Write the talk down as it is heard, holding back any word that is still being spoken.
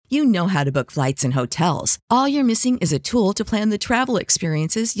You know how to book flights and hotels. All you're missing is a tool to plan the travel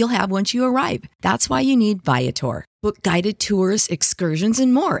experiences you'll have once you arrive. That's why you need Viator. Book guided tours, excursions,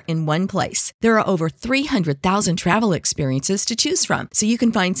 and more in one place. There are over 300,000 travel experiences to choose from, so you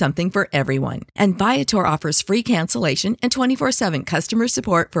can find something for everyone. And Viator offers free cancellation and 24/7 customer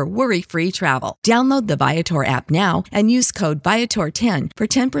support for worry-free travel. Download the Viator app now and use code Viator10 for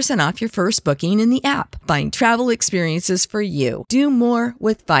 10% off your first booking in the app. Find travel experiences for you. Do more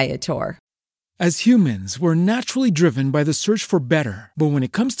with Viator. As humans, we're naturally driven by the search for better. But when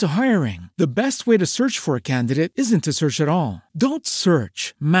it comes to hiring, the best way to search for a candidate isn't to search at all. Don't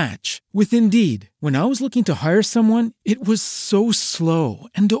search, match with Indeed. When I was looking to hire someone, it was so slow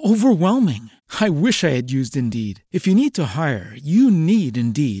and overwhelming. I wish I had used Indeed. If you need to hire, you need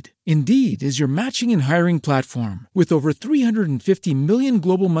Indeed. Indeed is your matching and hiring platform with over 350 million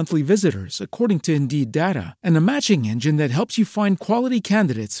global monthly visitors, according to Indeed data, and a matching engine that helps you find quality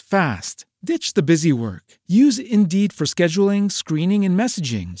candidates fast. Ditch the busy work. Use Indeed for scheduling, screening, and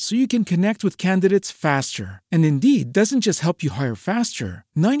messaging so you can connect with candidates faster. And Indeed doesn't just help you hire faster.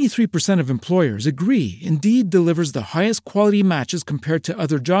 93% of employers agree Indeed delivers the highest quality matches compared to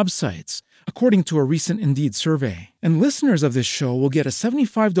other job sites, according to a recent Indeed survey. And listeners of this show will get a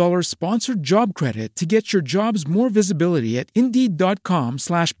 $75 sponsored job credit to get your jobs more visibility at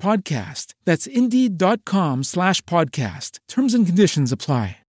Indeed.com/podcast. That's Indeed.com/podcast. Terms and conditions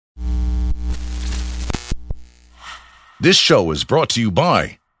apply. This show is brought to you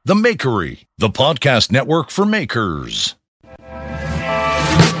by The Makery, the podcast network for makers.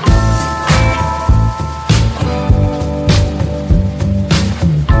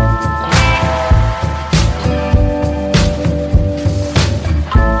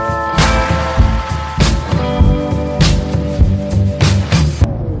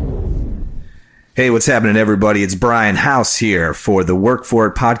 Hey, what's happening, everybody? It's Brian House here for the Work For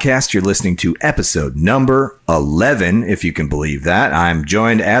It podcast. You're listening to episode number 11, if you can believe that. I'm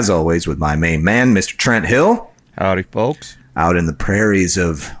joined, as always, with my main man, Mr. Trent Hill. Howdy, folks. Out in the prairies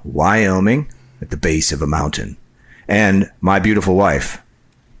of Wyoming at the base of a mountain. And my beautiful wife.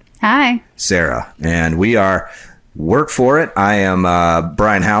 Hi. Sarah. And we are Work For It. I am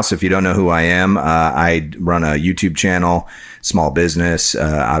Brian House, if you don't know who I am. I run a YouTube channel, small business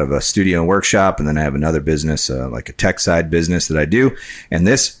out of a studio and workshop, and then I have another business, like a tech side business that I do. And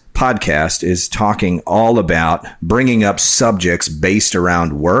this podcast is talking all about bringing up subjects based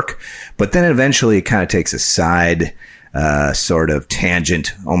around work, but then eventually it kind of takes a side sort of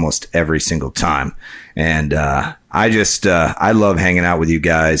tangent almost every single time. And I love hanging out with you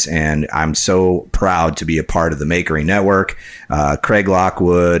guys, and I'm so proud to be a part of the Makery Network. Craig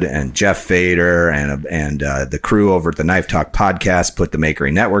Lockwood and Jeff Fader and the crew over at the Knife Talk podcast put the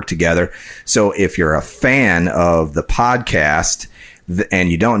Makery Network together. So if you're a fan of the podcast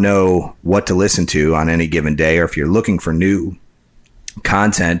and you don't know what to listen to on any given day, or if you're looking for new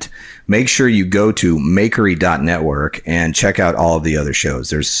content, make sure you go to makery.network and check out all of the other shows.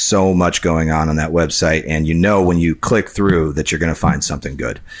 There's so much going on that website, and you know when you click through that you're going to find something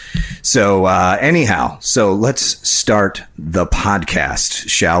good. So anyhow, so let's start the podcast,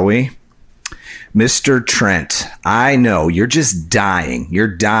 shall we? Mr. Trent, I know you're just dying. You're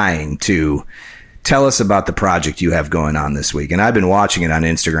dying to tell us about the project you have going on this week. And I've been watching it on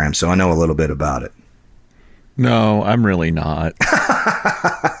Instagram, so I know a little bit about it. No, I'm really not.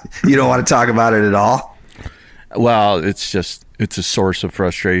 You don't want to talk about it at all? Well, it's a source of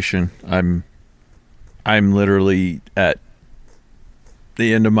frustration. I'm literally at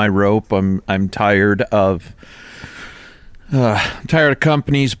the end of my rope. I'm tired of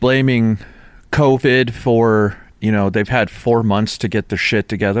companies blaming COVID for, they've had 4 months to get their shit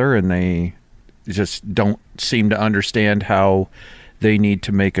together, and they just don't seem to understand how they need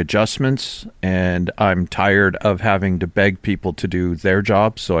to make adjustments, and I'm tired of having to beg people to do their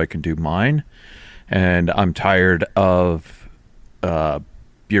job so I can do mine. And I'm tired of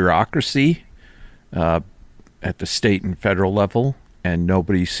bureaucracy at the state and federal level, and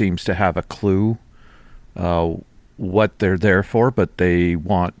nobody seems to have a clue what they're there for, but they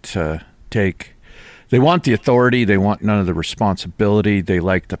want to they want the authority, they want none of the responsibility, they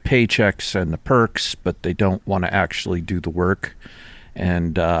like the paychecks and the perks, but they don't want to actually do the work.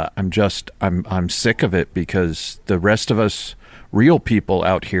 And I'm sick of it, because the rest of us real people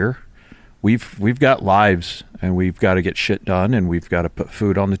out here, we've got lives, and we've got to get shit done, and we've got to put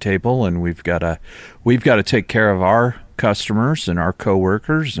food on the table, and we've got to take care of our customers and our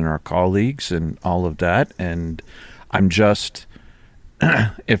coworkers and our colleagues and all of that. And I'm just,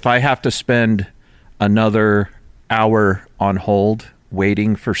 if I have to spend another hour on hold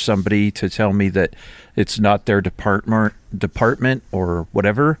waiting for somebody to tell me that it's not their department or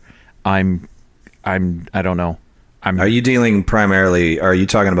whatever, I don't know. Are you dealing primarily? Are you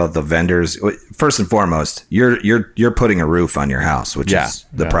talking about the vendors? First and foremost, you're putting a roof on your house, which is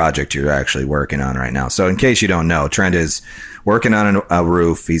the project you're actually working on right now. So, in case you don't know, Trent is working on a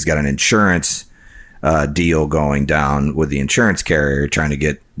roof. He's got an insurance deal going down with the insurance carrier, trying to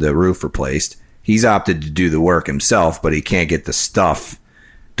get the roof replaced. He's opted to do the work himself, but he can't get the stuff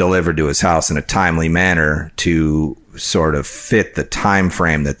delivered to his house in a timely manner to sort of fit the time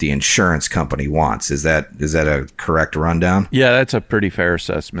frame that the insurance company wants. Is that a correct rundown? Yeah, that's a pretty fair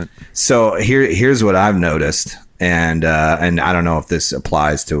assessment. So here's what I've noticed, and I don't know if this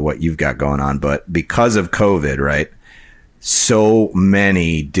applies to what you've got going on, but because of COVID, right? So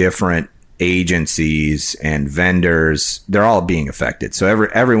many different agencies and vendors, they're all being affected. So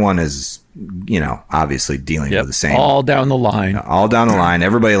everyone is, obviously dealing with the same. All down the line.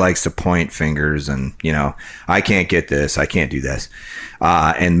 Everybody likes to point fingers and, I can't get this. I can't do this.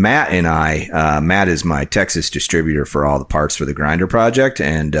 And Matt and Matt is my Texas distributor for all the parts for the Grinder project.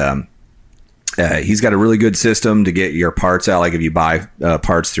 And he's got a really good system to get your parts out. Like if you buy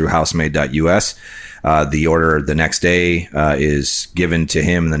parts through housemade.us, the order the next day is given to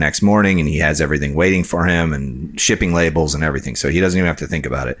him the next morning, and he has everything waiting for him and shipping labels and everything. So he doesn't even have to think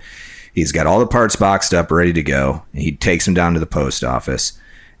about it. He's got all the parts boxed up, ready to go. He takes them down to the post office,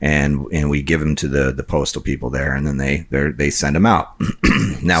 and we give them to the postal people there, and then they send them out.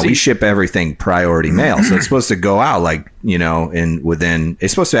 Now we ship everything priority mail, so it's supposed to go out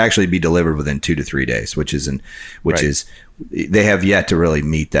it's supposed to actually be delivered within 2 to 3 days, which is they have yet to really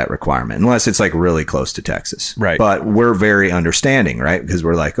meet that requirement unless it's like really close to Texas. Right. But we're very understanding, right? Because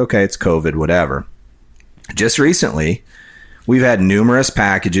we're like, okay, it's COVID, whatever. Just recently, we've had numerous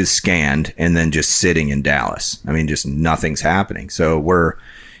packages scanned and then just sitting in Dallas. I mean, just nothing's happening. So we're,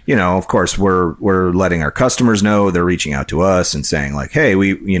 of course, we're letting our customers know. They're reaching out to us and saying like, hey,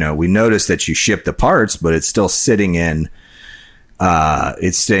 we noticed that you shipped the parts, but it's still sitting in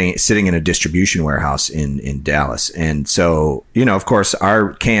sitting in a distribution warehouse in Dallas. And so, of course,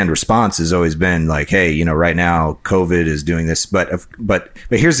 our canned response has always been like, hey, right now COVID is doing this. But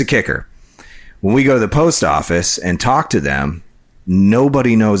here's the kicker. When we go to the post office and talk to them,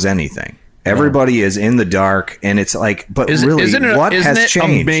 nobody knows anything. Everybody is in the dark, and it's like, but what has changed? Isn't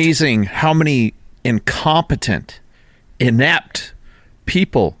it amazing how many incompetent, inept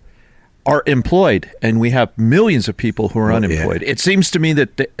people are employed, and we have millions of people who are unemployed? Yeah. It seems to me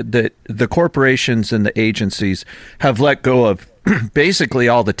that the corporations and the agencies have let go of basically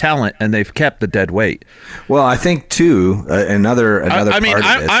all the talent, and they've kept the dead weight. Well, I think too another part of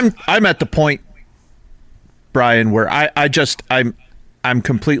this. I'm at the point, Brian, where I'm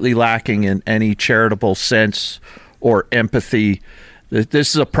completely lacking in any charitable sense or empathy. This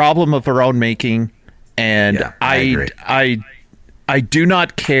is a problem of our own making, and I do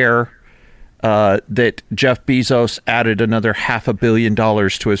not care that Jeff Bezos added another $500 million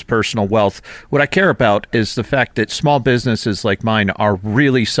to his personal wealth. What I care about is the fact that small businesses like mine are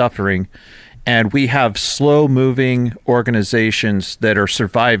really suffering, and we have slow-moving organizations that are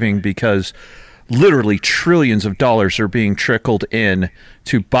surviving because literally trillions of dollars are being trickled in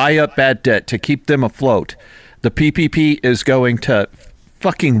to buy up bad debt to keep them afloat. The PPP is going to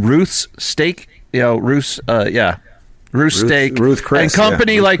fucking Ruth's Steak, Ruth Steak, Ruth Chris, and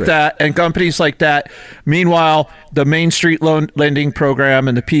companies like that. Meanwhile, the Main Street Loan Lending Program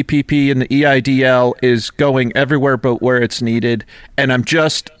and the PPP and the EIDL is going everywhere but where it's needed. And I'm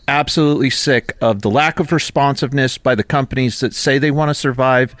just absolutely sick of the lack of responsiveness by the companies that say they want to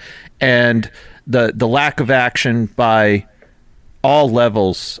survive, and the lack of action by all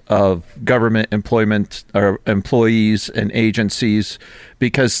levels of government employment or employees and agencies,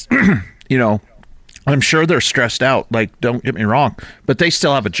 because I'm sure they're stressed out. Like, don't get me wrong, but they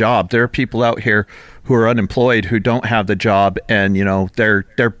still have a job. There are people out here who are unemployed who don't have the job, and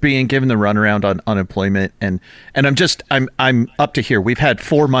they're being given the runaround on unemployment. And I'm up to here. We've had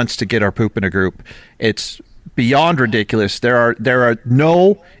 4 months to get our poop in a group. It's beyond ridiculous. There are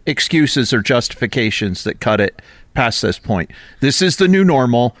no excuses or justifications that cut it past this point. This is the new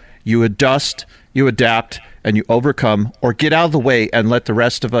normal. You adjust, you adapt, and you overcome, or get out of the way and let the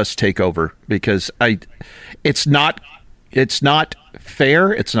rest of us take over, because it's not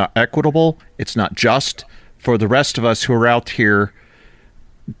fair, it's not equitable, it's not just for the rest of us who are out here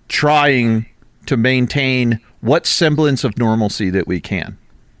trying to maintain what semblance of normalcy that we can.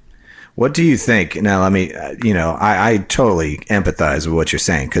 What do you think? Now, let me, I totally empathize with what you're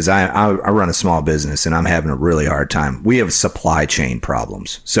saying, because I run a small business and I'm having a really hard time. We have supply chain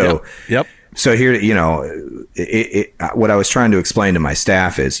problems. So yep. So here, what I was trying to explain to my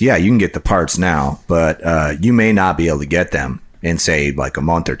staff is, yeah, you can get the parts now, but you may not be able to get them in, say, like a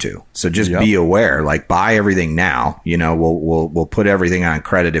month or two. So just be aware, like, buy everything now. We'll put everything on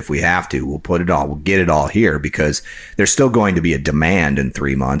credit if we have to. We'll get it all here, because there's still going to be a demand in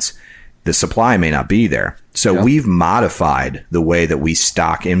 3 months. The supply may not be there. So we've modified the way that we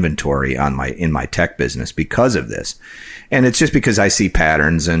stock inventory in my tech business because of this. And it's just because I see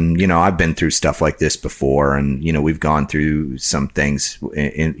patterns, and, I've been through stuff like this before, and, we've gone through some things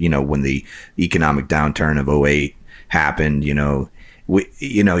when the economic downturn of 2008 happened, you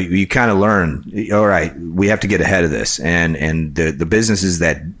kind of learn, all right, we have to get ahead of this. And the businesses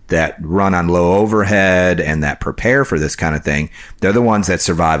that run on low overhead and that prepare for this kind of thing, they're the ones that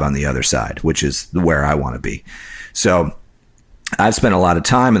survive on the other side, which is where I want to be. So I've spent a lot of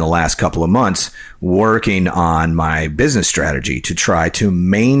time in the last couple of months working on my business strategy to try to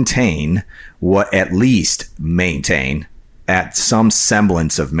maintain at some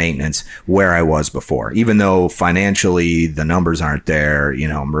semblance of maintenance where I was before. Even though financially the numbers aren't there,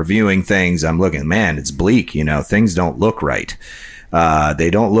 I'm reviewing things, I'm looking, man, it's bleak, things don't look right. They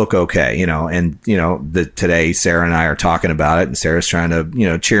don't look okay, and, today Sarah and I are talking about it, and Sarah's trying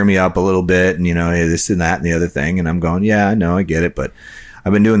to, cheer me up a little bit, and, hey, this and that and the other thing. And I'm going, yeah, I know, I get it, but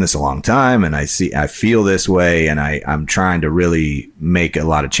I've been doing this a long time, and I feel this way, and I'm trying to really make a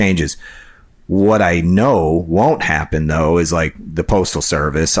lot of changes. What I know won't happen, though, is like the Postal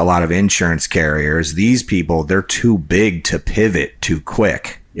Service, a lot of insurance carriers, these people, they're too big to pivot too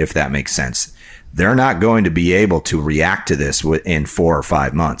quick, if that makes sense. They're not going to be able to react to this in 4 or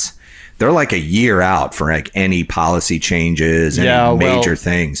 5 months. They're like a year out for like any policy changes, any major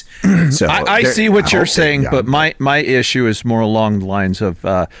things. So I see what you're saying, but my issue is more along the lines of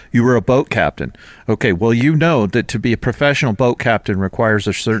you were a boat captain. Okay, well, that to be a professional boat captain requires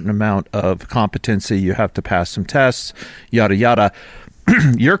a certain amount of competency. You have to pass some tests, yada, yada.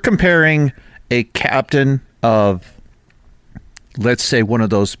 You're comparing a captain of, let's say, one of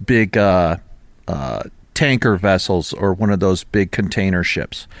those big tanker vessels or one of those big container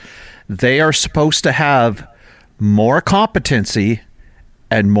ships. They are supposed to have more competency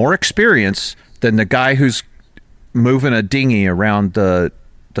and more experience than the guy who's moving a dinghy around the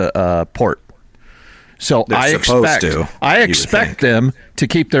port. So I expect them to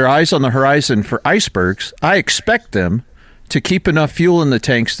keep their eyes on the horizon for icebergs. I expect them to keep enough fuel in the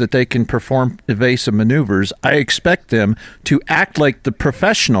tanks that they can perform evasive maneuvers. I expect them to act like the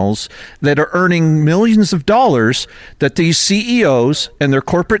professionals that are earning millions of dollars that these CEOs and their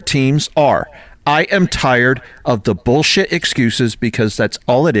corporate teams are. I am tired of the bullshit excuses, because that's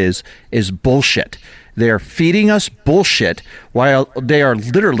all it is bullshit. They are feeding us bullshit while they are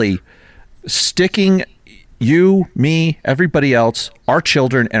literally sticking you, me, everybody else, our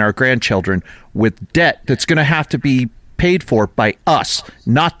children and our grandchildren with debt that's going to have to be paid for by us,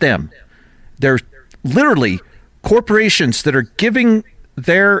 not them. They're literally corporations that are giving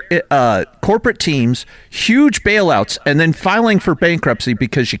their corporate teams huge bailouts and then filing for bankruptcy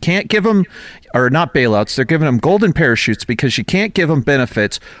because you can't give them, or not bailouts, they're giving them golden parachutes because you can't give them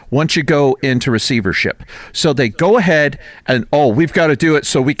benefits once you go into receivership. So they go ahead and, we've got to do it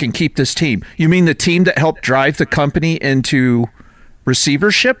so we can keep this team. You mean the team that helped drive the company into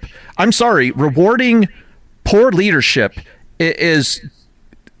receivership? I'm sorry, rewarding poor leadership is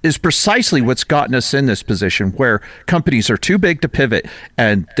precisely what's gotten us in this position where companies are too big to pivot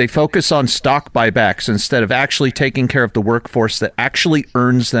and they focus on stock buybacks instead of actually taking care of the workforce that actually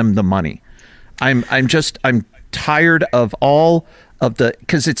earns them the money. I'm tired of all of the,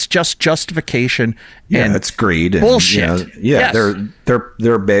 because it's just justification. And it's greed and bullshit. Yes.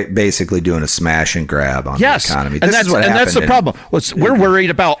 They're basically doing a smash and grab on the economy. That's the problem. We're worried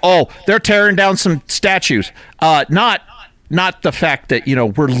about they're tearing down some statues. Not the fact that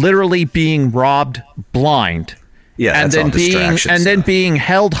we're literally being robbed blind. Yeah, and then being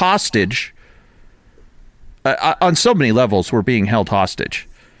held hostage. On so many levels, we're being held hostage.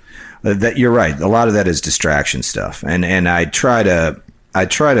 That you're right. A lot of that is distraction stuff, and I try to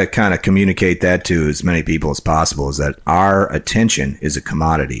kind of communicate that to as many people as possible. Is that our attention is a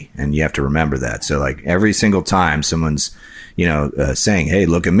commodity, and you have to remember that. So, like every single time someone's saying, "Hey,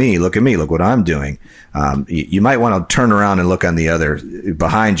 look at me, look what I'm doing," you might want to turn around and look on the other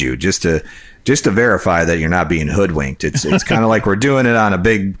behind you just to verify that you're not being hoodwinked. It's kind of like we're doing it on a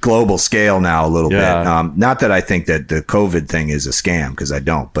big global scale now a little bit. Not that I think that the COVID thing is a scam, because I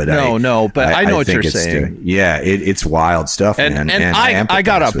don't. But I know what you're saying. It's wild stuff, man. And I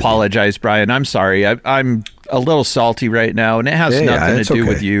gotta apologize, Brian. I'm sorry. I'm a little salty right now, and it has nothing to do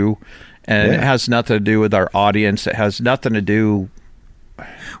with you, and it has nothing to do with our audience. It has nothing to do.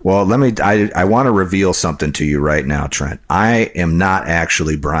 Well, I want to reveal something to you right now, Trent. I am not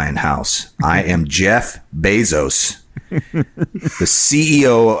actually Brian House. I am Jeff Bezos, the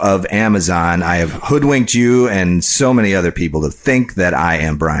CEO of Amazon. I have hoodwinked you and so many other people to think that I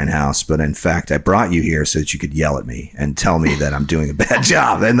am Brian House, but in fact, I brought you here so that you could yell at me and tell me that I'm doing a bad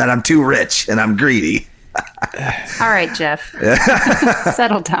job and that I'm too rich and I'm greedy. All right, Jeff.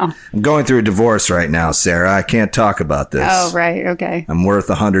 Settle down. I'm going through a divorce right now, Sarah. I can't talk about this. Oh, right. Okay. I'm worth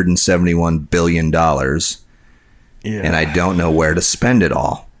 $171 billion, and I don't know where to spend it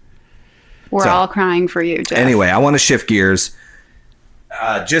all. We're all crying for you, Jeff. Anyway, I want to shift gears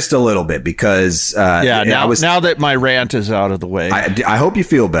just a little bit because now that my rant is out of the way, I hope you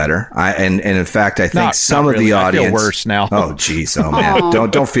feel better. And in fact, I think some of the audience I feel worse now. Oh, geez, oh man,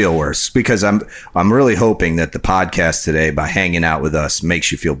 don't feel worse, because I'm really hoping that the podcast today, by hanging out with us,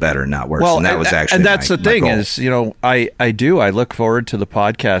 makes you feel better and not worse. Well, and that was actually and that's my the thing goal. is, I look forward to the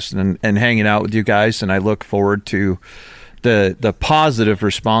podcast and hanging out with you guys, and I look forward to the positive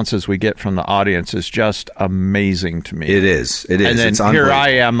responses we get from the audience is just amazing to me. It is. And then it's here I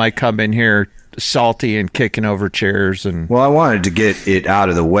am. I come in here salty and kicking over chairs. And well, I wanted to get it out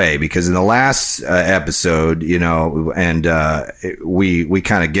of the way because in the last episode, and we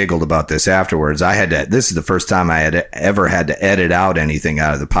kind of giggled about this afterwards. This is the first time I had ever had to edit out anything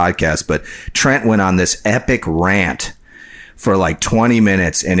out of the podcast, but Trent went on this epic rant for like 20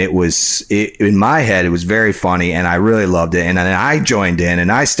 minutes, and in my head, it was very funny, and I really loved it. And then I joined in,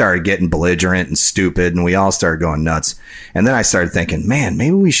 and I started getting belligerent and stupid, and we all started going nuts. And then I started thinking, man,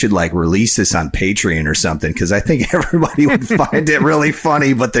 maybe we should like release this on Patreon or something, because I think everybody would find it really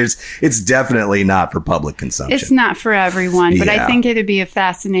funny, but it's definitely not for public consumption. It's not for everyone, but Yeah. I think it'd be a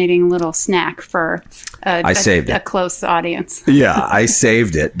fascinating little snack for I saved a it. close audience. Yeah, I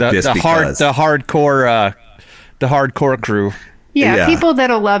saved it the hardcore crew. Yeah, people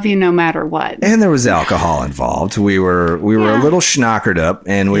that'll love you no matter what. And there was alcohol involved. We were a little schnockered up,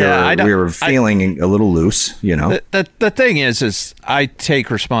 and we were feeling a little loose, The thing is I take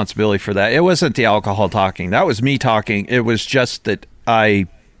responsibility for that. It wasn't the alcohol talking. That was me talking. It was just that I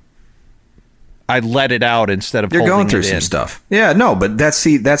let it out instead of You're holding going through it some in. stuff. Yeah, no, but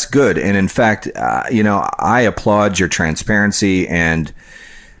that's good. And in fact, I applaud your transparency. And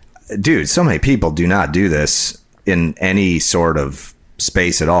dude, so many people do not do this in any sort of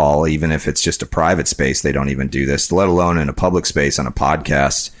space at all. Even if it's just a private space, they don't even do this, let alone in a public space on a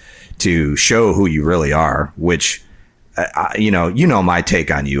podcast, to show who you really are, which my take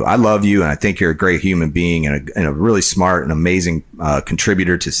on you. I love you, and I think you're a great human being and a really smart and amazing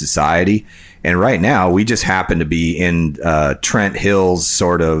contributor to society. And right now, we just happen to be in Trent Hill's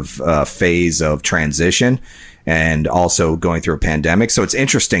sort of phase of transition, and also going through a pandemic. So it's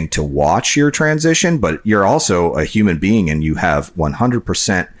interesting to watch your transition, but you're also a human being, and you have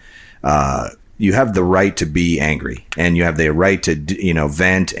 100%, you have the right to be angry, and you have the right to,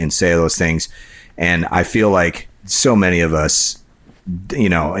 vent and say those things. And I feel like so many of us,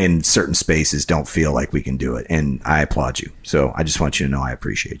 in certain spaces don't feel like we can do it. And I applaud you. So I just want you to know I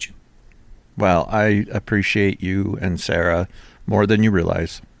appreciate you. Well, I appreciate you and Sarah more than you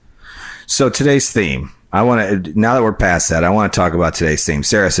realize. So today's theme, now that we're past that, I want to talk about today's theme.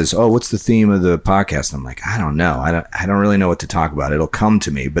 Sarah says, "Oh, what's the theme of the podcast?" I'm like, I don't know. I don't really know what to talk about. It'll come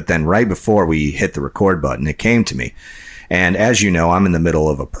to me. But then right before we hit the record button, it came to me. And as you know, I'm in the middle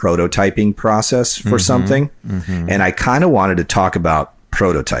of a prototyping process for something. Mm-hmm. And I kind of wanted to talk about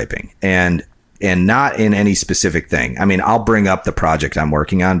prototyping and not in any specific thing. I mean, I'll bring up the project I'm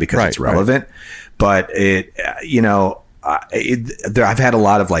working on because it's relevant, but I've had a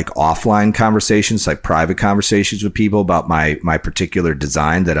lot of like offline conversations, like private conversations with people about my particular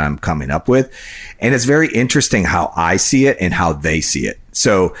design that I'm coming up with. And it's very interesting how I see it and how they see it.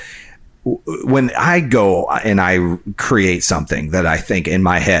 So when I go and I create something that I think in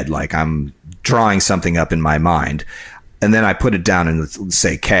my head, like I'm drawing something up in my mind, and then I put it down in,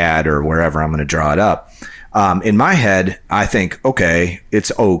 say, CAD or wherever I'm going to draw it up. In my head, I think, okay,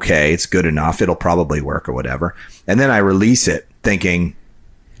 it's good enough. It'll probably work or whatever. And then I release it thinking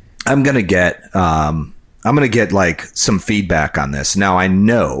I'm going to get like some feedback on this. Now I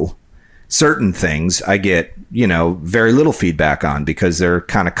know certain things I get, very little feedback on because they're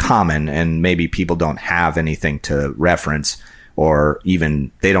kind of common and maybe people don't have anything to reference, or even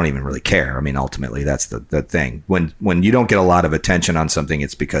they don't even really care. I mean, ultimately, that's the thing. When you don't get a lot of attention on something,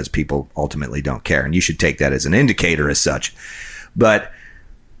 it's because people ultimately don't care, and you should take that as an indicator as such. But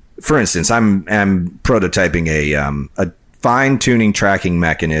for instance, I'm prototyping a fine-tuning tracking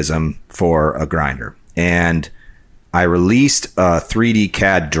mechanism for a grinder, and I released a 3D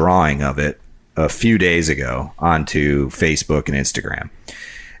CAD drawing of it a few days ago onto Facebook and Instagram.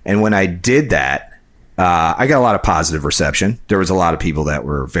 And when I did that, I got a lot of positive reception. There was a lot of people that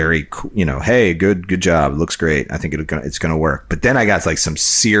were very, hey, good job. It looks great. I think it's going to work. But then I got like some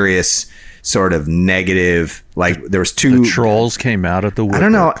serious sort of negative, like there was two. The trolls came out of the woodwork. I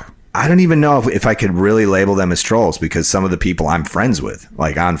don't know. I don't even know if I could really label them as trolls, because some of the people I'm friends with,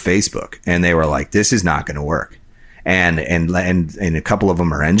 like on Facebook, and they were like, this is not going to work. And a couple of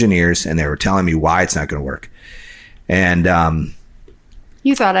them are engineers, and they were telling me why it's not going to work. And,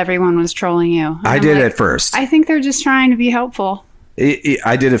 you thought everyone was trolling you. I did at first. I think they're just trying to be helpful.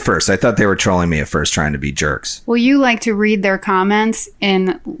 I did at first. I thought they were trolling me at first, trying to be jerks. Well, you like to read their comments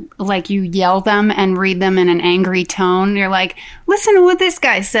in, like, you yell them and read them in an angry tone. You're like, listen to what this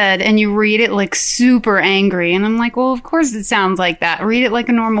guy said. And you read it like super angry. And I'm like, well, of course it sounds like that. Read it like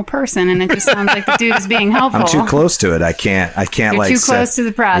a normal person. And it just sounds like the dude is being helpful. I'm too close to it. I can't You're like too close to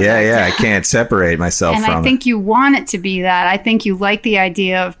the project. Yeah. I can't separate myself and from it. I think you want it to be that. I think you like the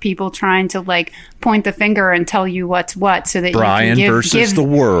idea of people trying to like point the finger and tell you what's what, so that Brian you can versus the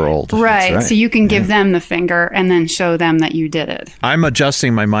world. Right. So you can give them the finger and then show them that you did it. I'm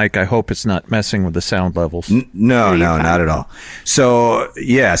adjusting my mic. I hope it's not messing with the sound levels. No, not at all. So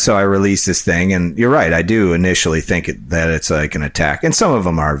I released this thing, and you're right. I do initially think that it's like an attack, and some of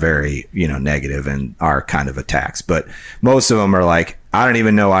them are very, negative and are kind of attacks, but most of them are like, I don't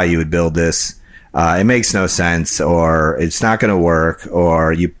even know why you would build this. It makes no sense, or it's not going to work,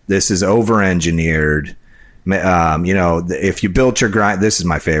 or this is over-engineered. If you built your grind, this is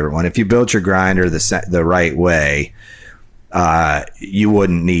my favorite one. If you built your grinder the right way, you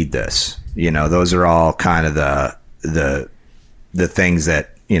wouldn't need this. Those are all kind of the things that,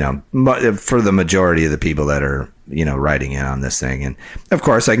 for the majority of the people that are, writing in on this thing. And of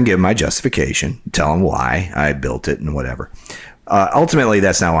course I can give my justification, tell them why I built it and whatever. Ultimately,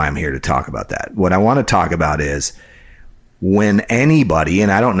 that's not why I'm here to talk about that. What I want to talk about is when anybody, and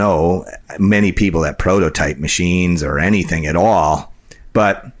I don't know many people that prototype machines or anything at all,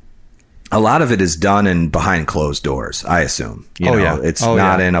 but a lot of it is done behind closed doors, I assume. It's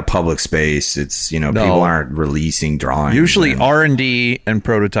not in a public space. It's, people aren't releasing drawings. Usually R&D and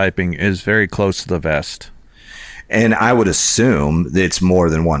prototyping is very close to the vest. And I would assume that it's more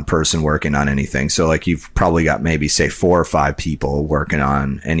than one person working on anything. So like you've probably got maybe say 4 or 5 people working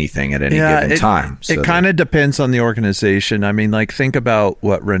on anything at any given time. So it kind of depends on the organization. I mean, like think about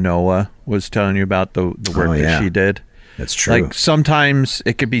what Renoa was telling you about the work that she did. That's true. Like sometimes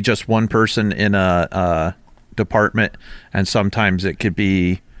it could be just one person in a department, and sometimes it could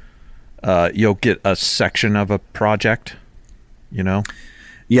be you'll get a section of a project,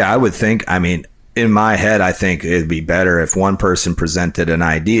 Yeah, I would think, in my head, I think it'd be better if one person presented an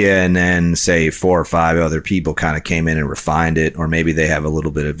idea and then say 4 or 5 other people kind of came in and refined it, or maybe they have a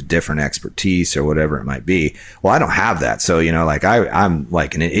little bit of different expertise or whatever it might be. Well, I don't have that. So, I'm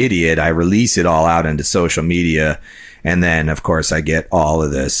like an idiot. I release it all out into social media. And then, of course, I get all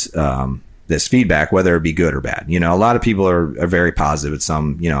of this feedback, whether it be good or bad. A lot of people are very positive.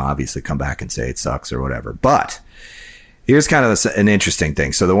 Some, obviously come back and say it sucks or whatever. But here's kind of an interesting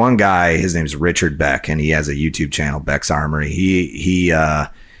thing. So the one guy, his name's Richard Beck, and he has a YouTube channel, Beck's Armory. He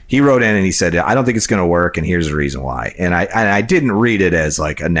wrote in and he said, I don't think it's going to work, and here's the reason why. And I didn't read it as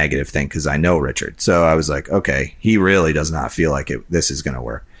like a negative thing because I know Richard. So I was like, okay, he really does not feel like this is going to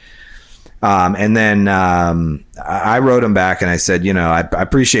work. And then I wrote him back and I said, I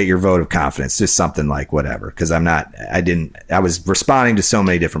appreciate your vote of confidence, just something like whatever, because I was responding to so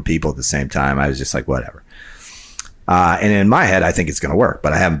many different people at the same time. I was just like, whatever. And in my head, I think it's going to work,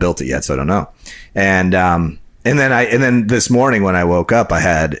 but I haven't built it yet, so I don't know. And then this morning when I woke up, I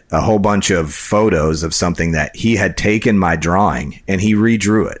had a whole bunch of photos of something that he had taken my drawing and he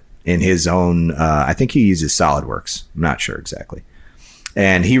redrew it in his own. I think he uses SolidWorks. I'm not sure exactly.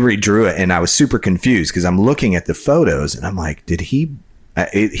 And he redrew it, and I was super confused because I'm looking at the photos and I'm like, did he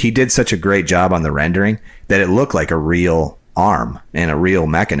did such a great job on the rendering that it looked like a real arm and a real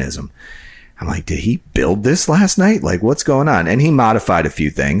mechanism. I'm like, did he build this last night? Like, what's going on? And he modified a few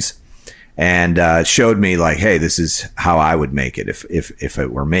things and showed me like, hey, this is how I would make it if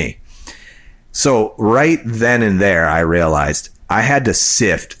it were me. So right then and there, I realized I had to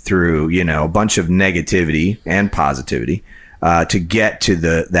sift through, a bunch of negativity and positivity to get to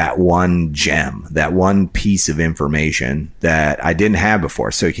that one gem, that one piece of information that I didn't have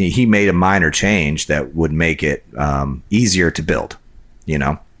before. So he made a minor change that would make it easier to build,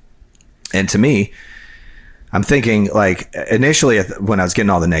 And to me, I'm thinking like initially when I was getting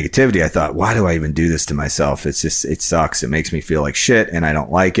all the negativity, I thought, why do I even do this to myself? It sucks. It makes me feel like shit and I don't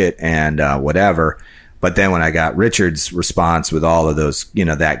like it and whatever. But then when I got Richard's response with all of those,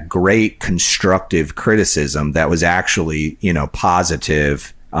 that great constructive criticism that was actually,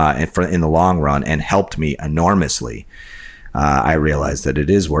 positive in the long run and helped me enormously, I realized that it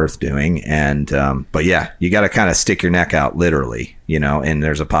is worth doing. And but yeah, you got to kind of stick your neck out literally, and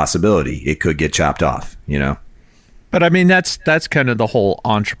there's a possibility it could get chopped off, But I mean, that's kind of the whole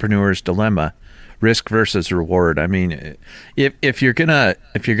entrepreneur's dilemma. Risk versus reward. I mean, if you're gonna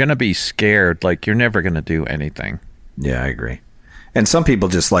be scared, like, you're never gonna do anything. Yeah, I agree. And some people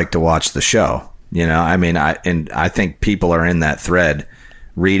just like to watch the show. I mean, I think people are in that thread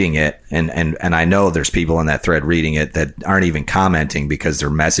reading it, and I know there's people in that thread reading it that aren't even commenting because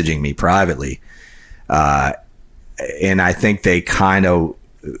they're messaging me privately. And I think they kind of,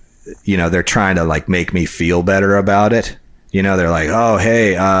 they're trying to like make me feel better about it. They're like, oh,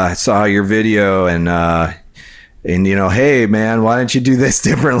 hey, I saw your video and hey, man, why don't you do this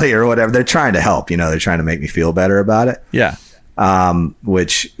differently or whatever? They're trying to help, they're trying to make me feel better about it. Yeah.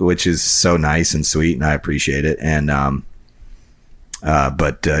 Which is so nice and sweet, and I appreciate it. And,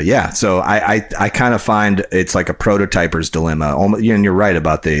 yeah, so I kind of find it's like a prototyper's dilemma. And you're right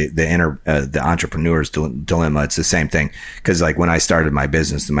about the entrepreneur's dilemma. It's the same thing. Cause like when I started my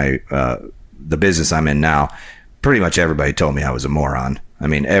business, the business I'm in now, pretty much everybody told me I was a moron. I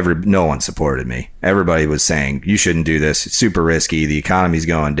mean, no one supported me. Everybody was saying, you shouldn't do this. It's super risky. The economy's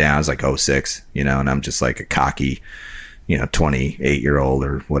going down. It's like 06, and I'm just like a cocky, 28-year-old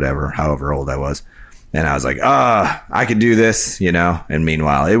or whatever, however old I was. And I was like, I could do this, and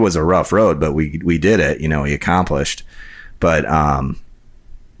meanwhile it was a rough road, but we did it, we accomplished. But,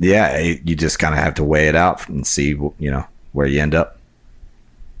 yeah, you just kind of have to weigh it out and see, where you end up.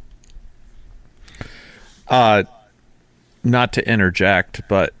 Not to interject,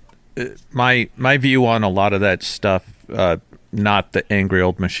 but my view on a lot of that stuff, not the angry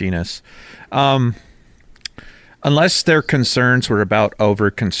old machinists, unless their concerns were about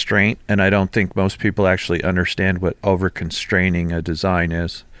over-constraint, and I don't think most people actually understand what over-constraining a design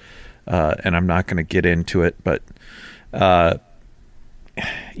is, and I'm not going to get into it, but, I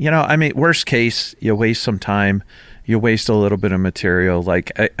mean, worst case, you waste some time, you waste a little bit of material.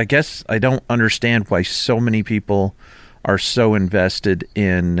 Like, I guess I don't understand why so many people are so invested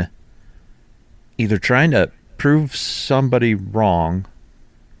in either trying to prove somebody wrong,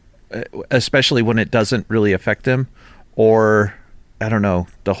 especially when it doesn't really affect them, or I don't know,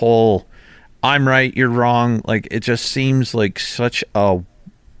 the whole I'm right, you're wrong. Like, it just seems like such a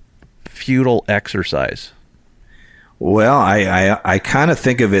futile exercise. Well, I kind of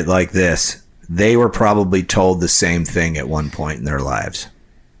think of it like this. They were probably told the same thing at one point in their lives.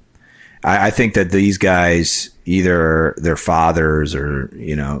 I think that these guys, either their fathers or,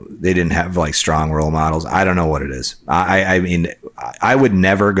 they didn't have like strong role models. I don't know what it is. I mean, I would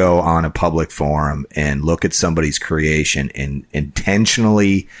never go on a public forum and look at somebody's creation and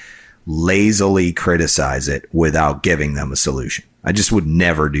intentionally, lazily criticize it without giving them a solution. I just would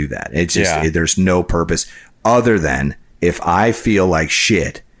never do that. It's just, there's no purpose other than if I feel like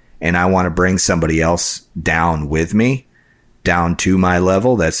shit and I want to bring somebody else down with me, down to my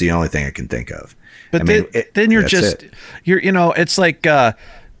level, that's the only thing I can think of. But then you're just, it's like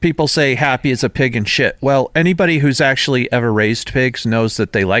people say happy as a pig in shit. Well, anybody who's actually ever raised pigs knows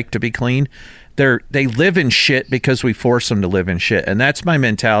that they like to be clean. They live in shit because we force them to live in shit. And that's my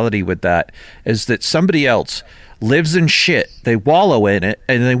mentality with that, is that somebody else lives in shit, they wallow in it,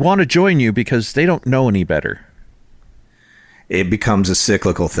 and they want to join you because they don't know any better. It becomes a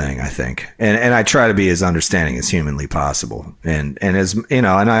cyclical thing, I think. And I try to be as understanding as humanly possible. And as, and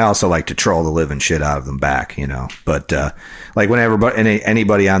I also like to troll the living shit out of them back, but, like whenever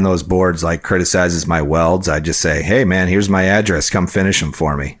anybody on those boards like criticizes my welds, I just say, hey man, here's my address. Come finish them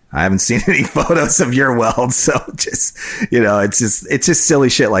for me. I haven't seen any photos of your welds. So just, it's just silly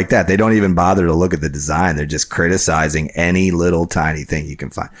shit like that. They don't even bother to look at the design. They're just criticizing any little tiny thing you can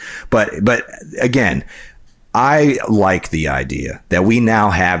find. But again, I like the idea that we now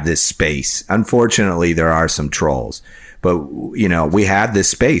have this space. Unfortunately, there are some trolls, but we have this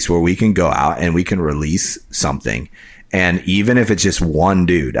space where we can go out and we can release something. And even if it's just one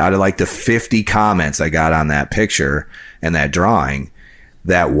dude out of like the 50 comments I got on that picture and that drawing,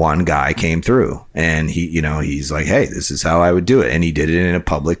 that one guy came through and he's like, hey, this is how I would do it. And he did it in a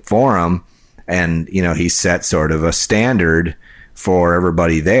public forum. And, he set sort of a standard for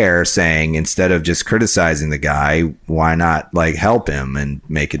everybody there, saying instead of just criticizing the guy, why not like help him and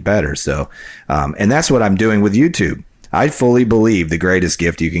make it better? So, and that's what I'm doing with YouTube. I fully believe the greatest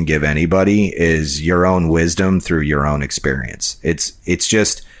gift you can give anybody is your own wisdom through your own experience. It's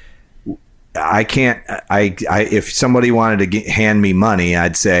just, if somebody wanted to hand me money,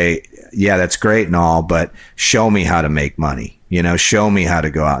 I'd say, yeah, that's great and all, but show me how to make money. Show me how to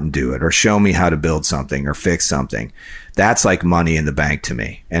go out and do it, or show me how to build something or fix something. That's like money in the bank to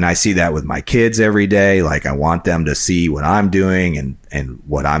me. And I see that with my kids every day. Like, I want them to see what I'm doing and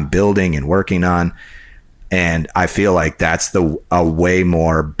what I'm building and working on. And I feel like that's a way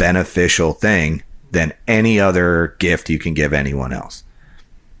more beneficial thing than any other gift you can give anyone else.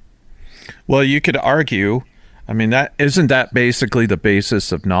 Well, you could argue, I mean, that isn't that basically the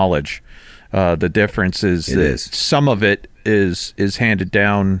basis of knowledge. The difference is some of it is handed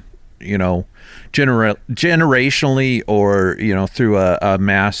down, generationally, or through a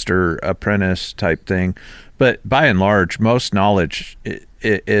master apprentice type thing. But by and large, most knowledge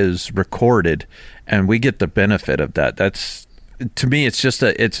is recorded, and we get the benefit of that. That's, to me, it's just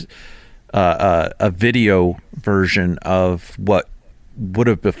a video version of what would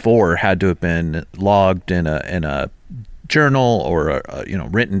have before had to have been logged in a journal, or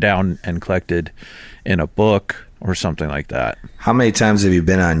written down and collected in a book or something like that. How many times have you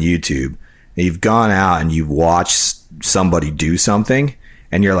been on YouTube and you've gone out and you've watched somebody do something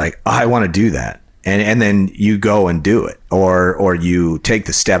and you're like, oh, I want to do that, and then you go and do it, or you take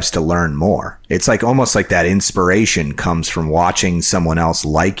the steps to learn more. It's like almost like that inspiration comes from watching someone else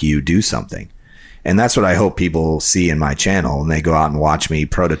like you do something. And that's what I hope people see in my channel, and they go out and watch me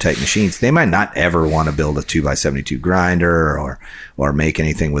prototype machines. They might not ever want to build a 2x72 grinder or make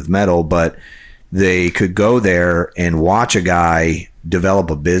anything with metal, but they could go there and watch a guy develop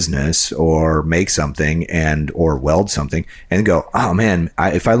a business or make something or weld something and go, oh man,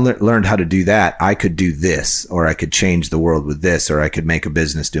 if I learned how to do that, I could do this, or I could change the world with this, or I could make a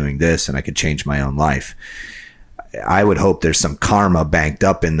business doing this, and I could change my own life. I would hope there's some karma banked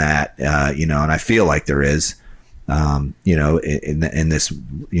up in that, and I feel like there is, in this,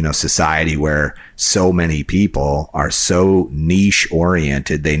 society where so many people are so niche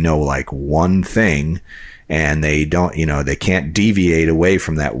oriented. They know like one thing, and they don't, they can't deviate away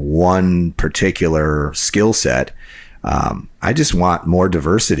from that one particular skill set. I just want more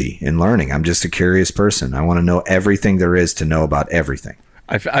diversity in learning. I'm just a curious person. I want to know everything there is to know about everything.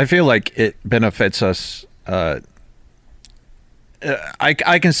 I feel like it benefits us.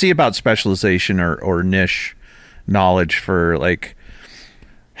 I can see about specialization or niche knowledge for like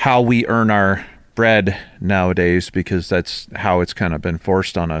how we earn our bread nowadays, because that's how it's kind of been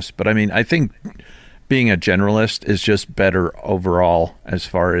forced on us. But I mean, I think being a generalist is just better overall as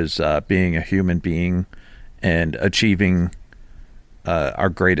far as being a human being and achieving our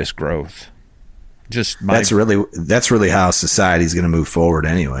greatest growth. That's really how society's going to move forward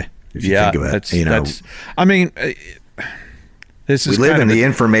anyway. If you think about it, I mean. We live in the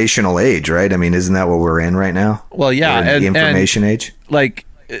informational age, right? I mean, isn't that what we're in right now? Well, yeah. We're in the information age. Like,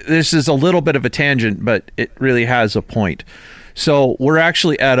 this is a little bit of a tangent, but it really has a point. So we're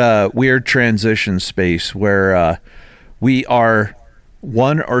actually at a weird transition space where we are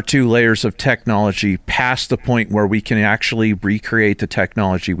one or two layers of technology past the point where we can actually recreate the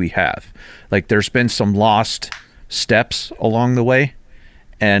technology we have. Like, there's been some lost steps along the way,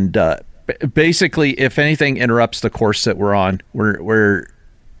 and basically, if anything interrupts the course that we're on, we're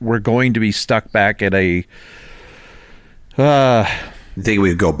going to be stuck back at a. You think we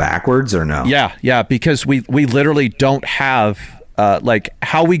would go backwards or no? Yeah, because we literally don't have like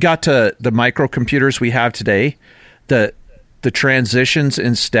how we got to the microcomputers we have today, the transitions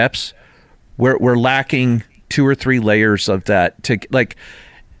and steps. We're lacking 2 or 3 layers of that.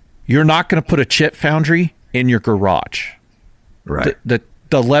 You're not going to put a chip foundry in your garage, right?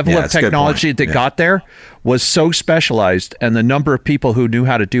 The level of technology that got there was so specialized, and the number of people who knew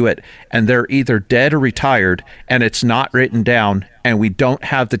how to do it, and they're either dead or retired, and it's not written down, and we don't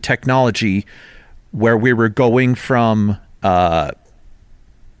have the technology where we were going from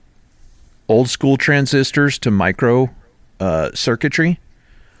old school transistors to micro circuitry.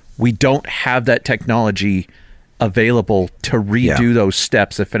 We don't have that technology available to redo those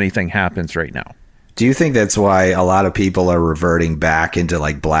steps if anything happens right now. Do you think that's why a lot of people are reverting back into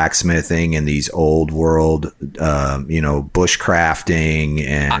like blacksmithing and these old world, bushcrafting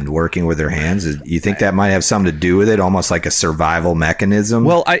and working with their hands? You think that might have something to do with it, almost like a survival mechanism?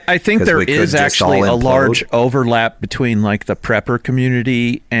 Well, I think there is actually a large overlap between like the prepper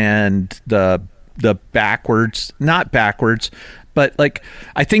community and the backwards, not backwards, but like,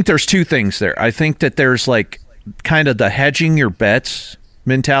 I think there's two things there. I think that there's like kind of the hedging your bets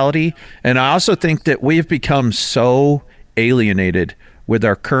mentality, and I also think that we've become so alienated with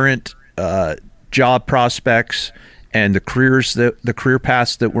our current job prospects and the career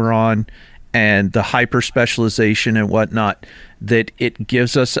paths that we're on and the hyper specialization and whatnot, that it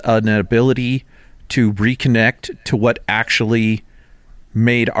gives us an ability to reconnect to what actually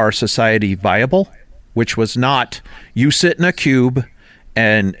made our society viable, which was not you sit in a cube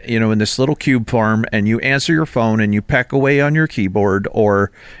and, in this little cube farm, and you answer your phone and you peck away on your keyboard,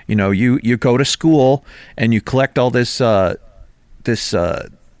 or, you go to school and you collect all this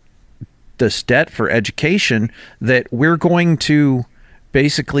debt for education that we're going to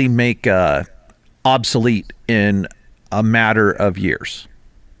basically make obsolete in a matter of years.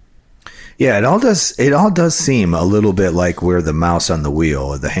 Yeah, it all does seem a little bit like we're the mouse on the wheel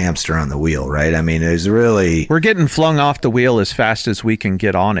or the hamster on the wheel, right? I mean, we're getting flung off the wheel as fast as we can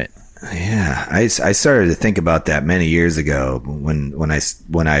get on it. Yeah, I started to think about that many years ago when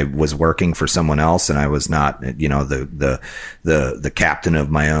I was working for someone else and I was not, the captain of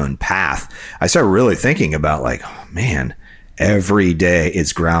my own path. I started really thinking about like, oh, man, every day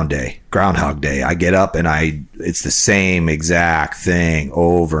it's Groundhog Day. I get up and it's the same exact thing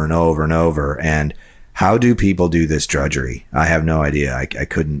over and over and over. And how do people do this drudgery? I have no idea. I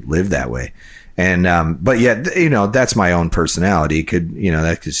couldn't live that way. And, but yet, that's my own personality.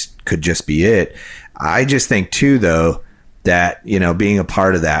 That could just be it. I just think too, though, that, being a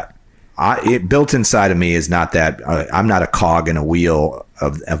part of that, it built inside of me is not that I'm not a cog in a wheel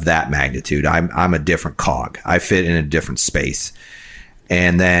of that magnitude. I'm a different cog. I fit in a different space.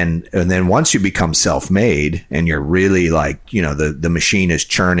 And then once you become self-made and you're really like, the machine is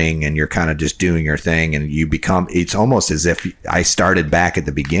churning and you're kind of just doing your thing and it's almost as if I started back at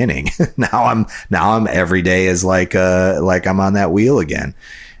the beginning. Now I'm every day is like I'm on that wheel again.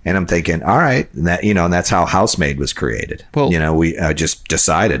 And I'm thinking, all right, and that's how Housemaid was created. Well, we just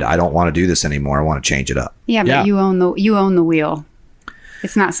decided I don't want to do this anymore. I want to change it up. Yeah, but you own the wheel.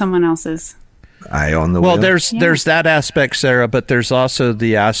 It's not someone else's. I own the wheel. Well, there's that aspect, Sarah, but there's also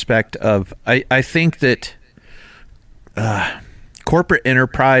the aspect of I think that corporate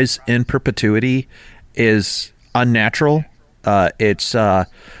enterprise in perpetuity is unnatural. It's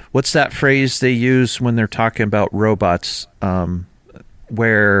what's that phrase they use when they're talking about robots?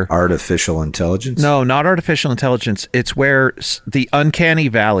 Where artificial intelligence? No, not artificial intelligence. It's where the uncanny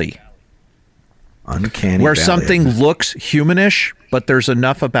valley. Where something looks humanish, but there's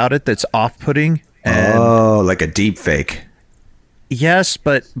enough about it that's off-putting. Like a deep fake. Yes,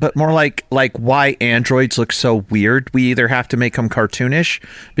 but more like why androids look so weird. We either have to make them cartoonish,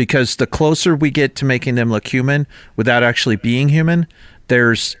 because the closer we get to making them look human without actually being human,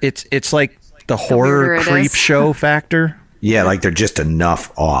 it's like the horror creep show factor. Yeah, like they're just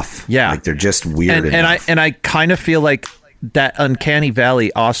enough off. Yeah, like they're just weird enough. And I kind of feel like that uncanny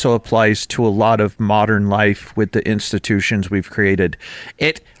valley also applies to a lot of modern life with the institutions we've created.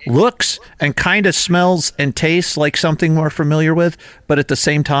 It looks and kind of smells and tastes like something we're familiar with, but at the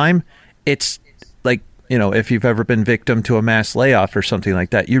same time, it's like, if you've ever been victim to a mass layoff or something like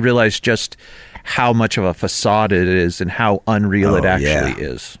that, you realize just how much of a facade it is and how unreal it actually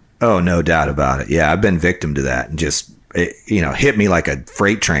is. Oh, no doubt about it. Yeah, I've been victim to that and just, hit me like a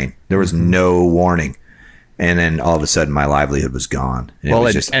freight train. There was no warning. And then all of a sudden, my livelihood was gone. And it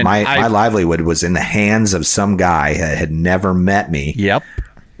was just my livelihood was in the hands of some guy that had never met me. Yep.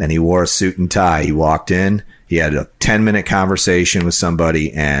 And he wore a suit and tie. He walked in. He had a 10-minute conversation with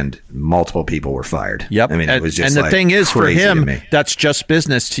somebody, and multiple people were fired. Yep. I mean, it was just. And the thing is, for him, that's just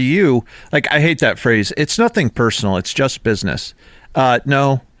business. To you, like, I hate that phrase. It's nothing personal. It's just business.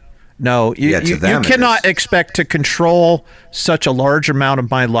 No, you cannot expect to control such a large amount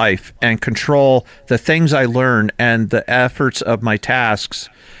of my life and control the things I learn and the efforts of my tasks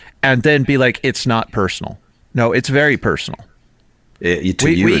and then be like, it's not personal. No, it's very personal.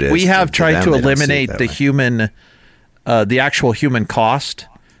 We have tried to eliminate the human, the actual human cost.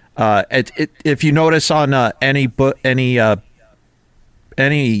 If you notice on any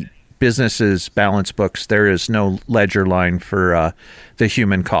business's balance books, there is no ledger line for the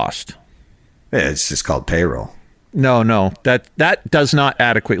human cost. Yeah, it's just called payroll. No, that does not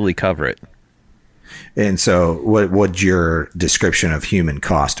adequately cover it. And so what would your description of human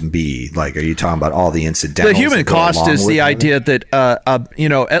cost be? Like, are you talking about all the incidentals? The human cost is the idea that,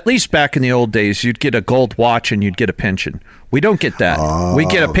 at least back in the old days, you'd get a gold watch and you'd get a pension. We don't get that. We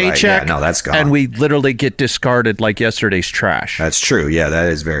get a paycheck, right. Yeah, no, that's gone. And we literally get discarded like yesterday's trash. That's true. Yeah, that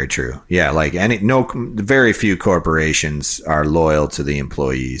is very true. Yeah, like very few corporations are loyal to the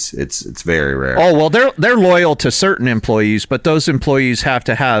employees. It's very rare. Oh, well, they're loyal to certain employees, but those employees have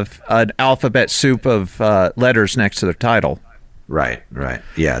to have an alphabet soup of letters next to their title. Right.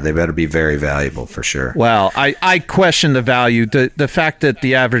 Yeah, they better be very valuable for sure. Well, I question the value. The fact that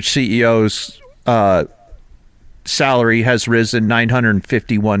the average CEO's salary has risen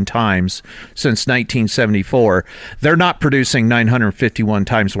 951 times since 1974. They're not producing 951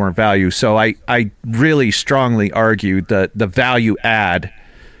 times more value. So I really strongly argue that the value add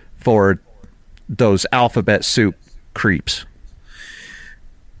for those alphabet soup creeps.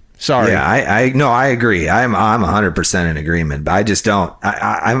 Sorry. Yeah, I agree. I'm 100% in agreement, but I just don't.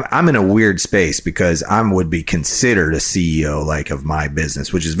 I'm in a weird space because I would be considered a CEO like of my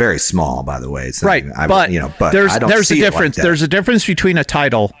business, which is very small, by the way. It's right, but there's a difference. Like there's a difference between a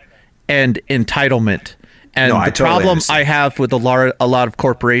title and entitlement. And the problem I have with a lot of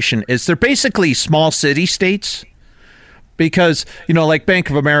corporation is they're basically small city states. Because, like Bank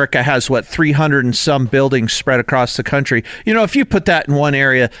of America has, 300 and some buildings spread across the country. If you put that in one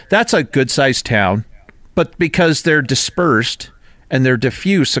area, that's a good-sized town. But because they're dispersed and they're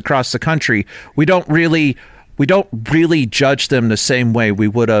diffuse across the country, we don't really judge them the same way we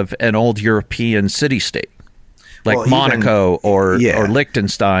would have an old European city-state. Like Monaco or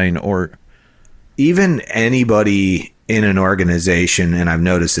Liechtenstein or... Even anybody in an organization, and I've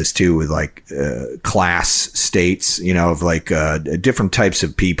noticed this too with class states, of different types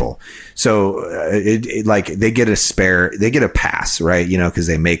of people. So they get a pass, right? Because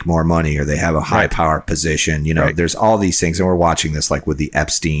they make more money or they have a high power position. Right. There's all these things, and we're watching this with the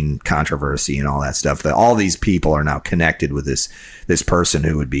Epstein controversy and all that stuff. That all these people are now connected with this person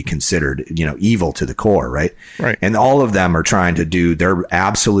who would be considered, evil to the core, right? Right. And all of them are trying to do their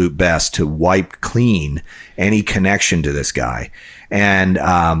absolute best to wipe clean any connection to this guy. And,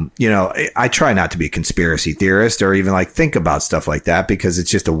 I try not to be a conspiracy theorist or even think about stuff like that because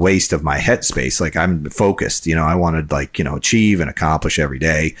it's just a waste of my headspace. I'm focused, I want to achieve and accomplish every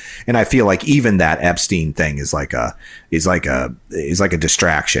day. And I feel like even that Epstein thing is like a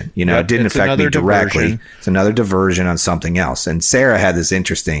distraction, it didn't affect me directly. Diversion. It's another diversion on something else. And Sarah had this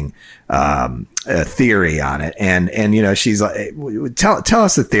interesting, theory on it. And, she's like, tell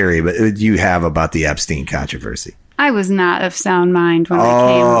us the theory you have about the Epstein controversy. I was not of sound mind when I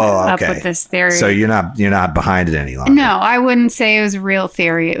came up with this theory. So you're not behind it any longer. No, I wouldn't say it was a real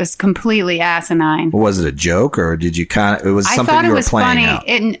theory. It was completely asinine. Was it a joke, or did you it was something you were playing out?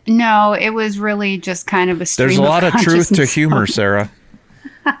 No, it was really just kind of a stream of consciousness. There's a lot of truth to humor, Sarah.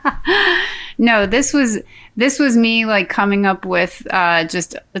 No, this was me coming up with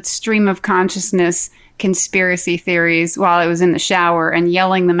just a stream of consciousness conspiracy theories while I was in the shower and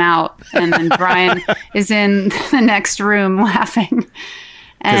yelling them out, and then Brian is in the next room laughing.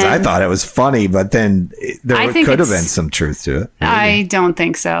 Because I thought it was funny, but then there could have been some truth to it. Maybe. I don't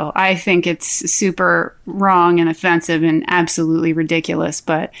think so. I think it's super wrong and offensive and absolutely ridiculous.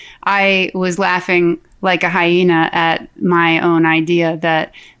 But I was laughing like a hyena at my own idea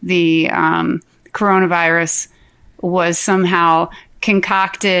that the coronavirus was somehow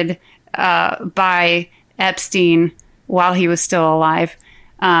concocted by Epstein while he was still alive,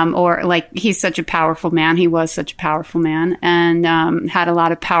 or he's such a powerful man. He was such a powerful man and had a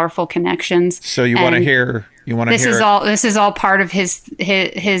lot of powerful connections. So you want to hear? This is all part of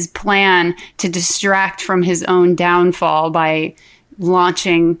his plan to distract from his own downfall by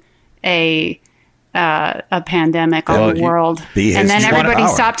launching a pandemic on the world, and then everybody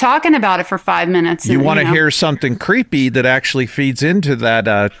stopped talking about it for 5 minutes. You want to hear something creepy that actually feeds into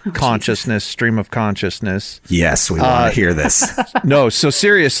that consciousness, stream of consciousness? Yes, we want to hear this. No, so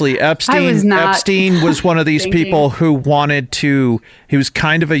seriously, Epstein was one of these people who wanted to. He was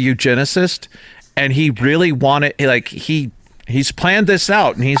kind of a eugenicist, and he really wanted he's planned this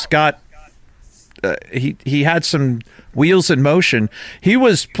out, and he's got. He had some wheels in motion. He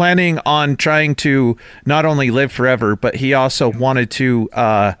was planning on trying to not only live forever, but he also wanted to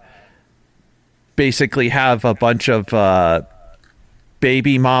basically have a bunch of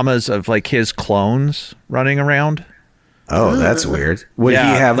baby mamas of his clones running around. Oh, that's weird. Would he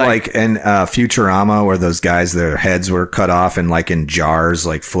have in Futurama where those guys, their heads were cut off and in jars,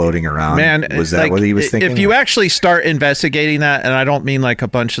 floating around? Man, was that what he was thinking? If you actually start investigating that, and I don't mean a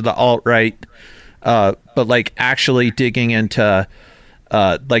bunch of the alt-right, but actually digging into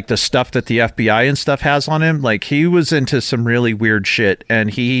the stuff that the FBI and stuff has on him, he was into some really weird shit,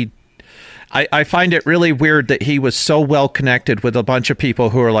 and I find it really weird that he was so well connected with a bunch of people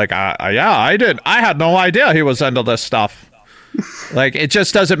who are I had no idea he was into this stuff. It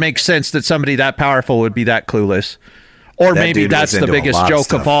just doesn't make sense that somebody that powerful would be that clueless. Or maybe that's the biggest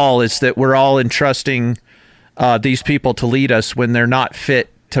joke of all, is that we're all entrusting these people to lead us when they're not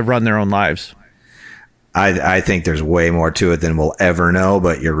fit to run their own lives. I think there's way more to it than we'll ever know,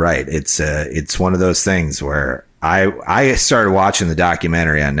 but you're right. It's one of those things where I started watching the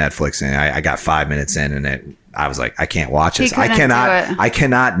documentary on Netflix, and I got 5 minutes in, and I was like, I can't watch this. I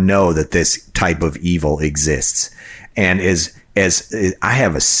cannot know that this type of evil exists. and as I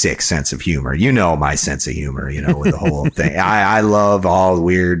have a sick sense of humor. You know my sense of humor, with the whole thing. I love all the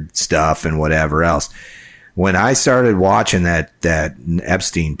weird stuff and whatever else. When I started watching that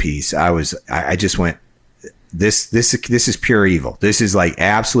Epstein piece, I just went, this is pure evil. This is like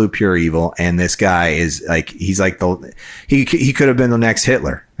absolute pure evil. And this guy is like, he's like he could have been the next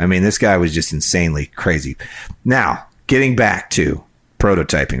Hitler. I mean, this guy was just insanely crazy. Now, getting back to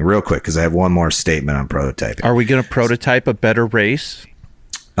prototyping real quick, because I have one more statement on prototyping. Are we going to prototype a better race?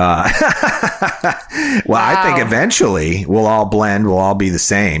 Well, I think eventually we'll all blend. We'll all be the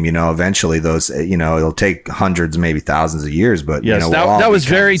same. Eventually those, it'll take hundreds, maybe thousands of years. But yes, that was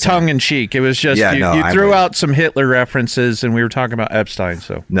very tongue in cheek. It was just you threw out some Hitler references, and we were talking about Epstein.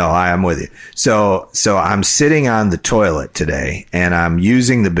 So no, I am with you. So I'm sitting on the toilet today, and I'm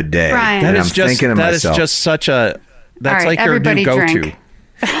using the bidet. Brian. And I'm thinking to myself, is just such a. That's right, like your new go-to. drink.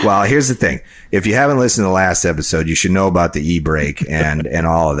 Well, here's the thing. If you haven't listened to the last episode, you should know about the e-brake and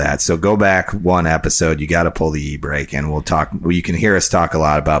all of that. So go back one episode. You got to pull the e-brake, and we'll talk. You can hear us talk a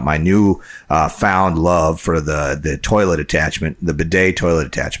lot about my new found love for the toilet attachment, the bidet toilet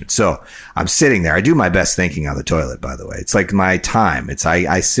attachment. So I'm sitting there. I do my best thinking on the toilet, by the way. It's like my time.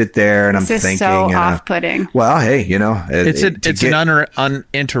 I sit there and I'm thinking. So off-putting. Well, hey, it's an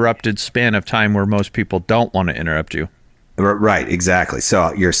uninterrupted span of time where most people don't want to interrupt you. Right, exactly.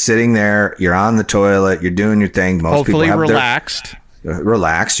 So you're sitting there, you're on the toilet, you're doing your thing. Most hopefully people have relaxed.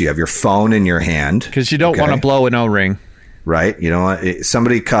 Relaxed. You have your phone in your hand because you don't want to blow an O-ring. Right.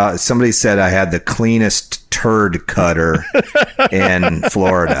 Somebody said I had the cleanest turd cutter in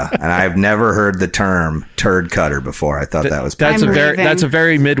Florida, and I've never heard the term turd cutter before. I thought that was that's a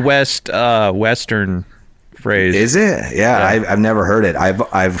very Midwest Western phrase. Is it? Yeah. I've never heard it.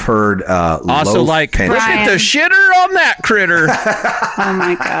 I've heard also loaf like pincher. look at the shitter on that critter. Oh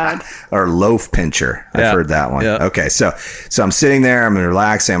my god. Or loaf pincher. I've heard that one. Yeah. Okay, so I'm sitting there, I'm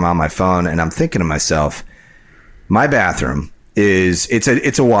relaxing, I'm on my phone, and I'm thinking to myself, my bathroom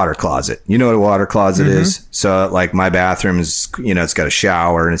it's a water closet. You know what a water closet is? So like my bathroom is, it's got a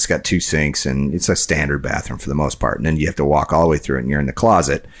shower and it's got 2 sinks, and it's a standard bathroom for the most part. And then you have to walk all the way through it, and you're in the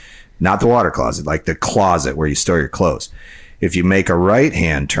closet. Not the water closet, like the closet where you store your clothes. If you make a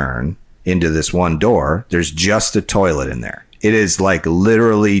right-hand turn into this one door, there's just a toilet in there. It is like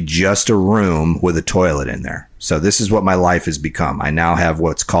literally just a room with a toilet in there. So this is what my life has become. I now have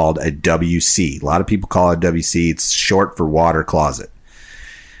what's called a WC. A lot of people call it WC. It's short for water closet.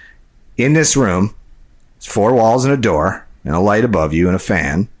 In this room, it's 4 walls and a door and a light above you and a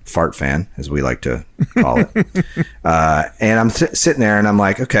fan. Fart fan, as we like to call it. And I'm sitting there and I'm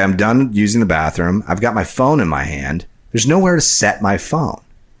like, okay, I'm done using the bathroom. I've got my phone in my hand. There's nowhere to set my phone.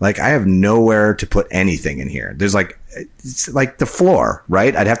 Like I have nowhere to put anything in here. There's it's like the floor,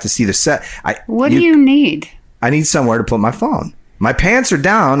 right? I'd have to see the set. What do you need? I need somewhere to put my phone. My pants are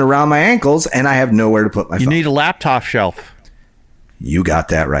down around my ankles and I have nowhere to put my phone. You need a laptop shelf. You got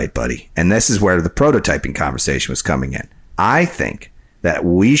that right, buddy. And this is where the prototyping conversation was coming in. I think that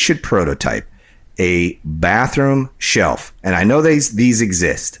we should prototype a bathroom shelf. And I know these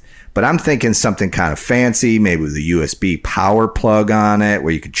exist, but I'm thinking something kind of fancy, maybe with a USB power plug on it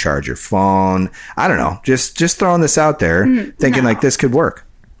where you could charge your phone. I don't know. Just throwing this out there, thinking like this could work.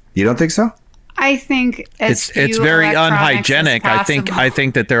 You don't think so? I think it's very unhygienic. I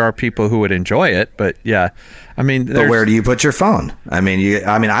think that there are people who would enjoy it, but yeah, I mean, but where do you put your phone? I mean,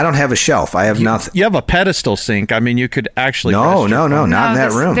 I don't have a shelf. I have nothing. You have a pedestal sink. I mean, you could actually. No, not in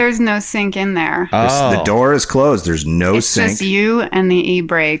that room. There's no sink in there. The door is closed. There's no sink. It's just you and the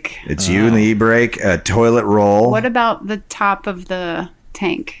e-brake. It's you and the e-brake. A toilet roll. What about the top of the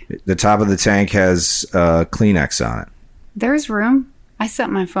tank? The top of the tank has Kleenex on it. There's room. I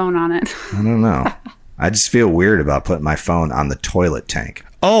set my phone on it. I don't know. I just feel weird about putting my phone on the toilet tank.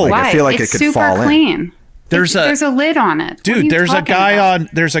 Oh, why? I feel like it's it could fall super clean. in. There's a lid on it. Dude, there's a guy on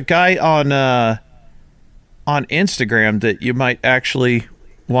Instagram that you might actually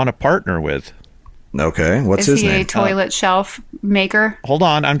want to partner with. Okay, what's his name? Is he a toilet shelf maker? Hold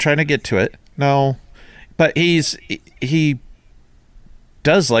on, I'm trying to get to it. No, but he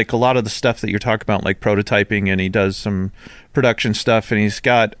does like a lot of the stuff that you're talking about, like prototyping, and he does some production stuff, and he's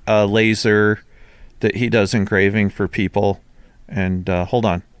got a laser that he does engraving for people. And hold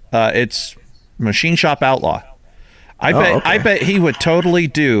on, it's Machine Shop Outlaw. I bet he would totally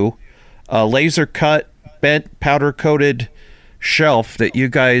do a laser cut, bent, powder coated shelf that you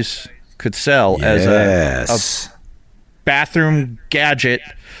guys could sell as a bathroom gadget,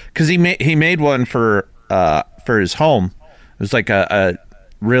 because he made one for his home. It was like a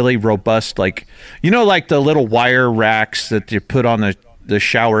really robust, like, like the little wire racks that you put on the the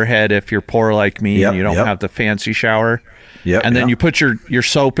shower head if you're poor like me Yep, and you don't yep. have the fancy shower. Yep, And then yep. you put your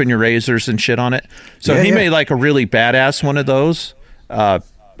soap and your razors and shit on it. So Yeah, he yeah. made like a really badass one of those,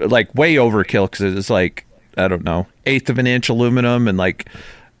 like way overkill because it's like, I don't know, 1/8 of an inch aluminum and like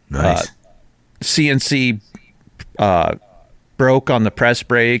Nice. CNC broke on the press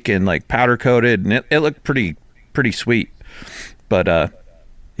brake and like powder coated, and it looked pretty sweet. But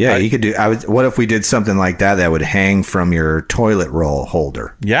Yeah, you could do. What if we did something like that that would hang from your toilet roll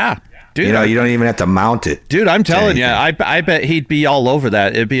holder? yeah, dude, You know, you don't even have to mount it. dude, I'm telling you, anything. I bet he'd be all over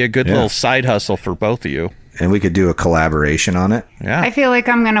that. It'd be a good Yeah. little side hustle for both of you. And we could do a collaboration on it. Yeah, I feel like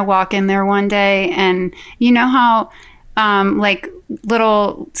I'm gonna walk in there one day, and you know how, like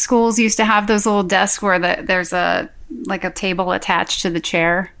little schools used to have those little desks where there's a table attached to the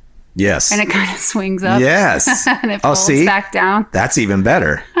chair, Yes. and it kind of swings up. Yes. and it Oh, folds see? back down. That's even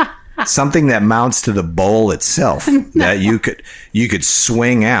better. Something that mounts to the bowl itself that you could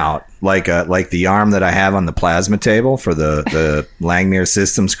swing out like the arm that I have on the plasma table for the Langmuir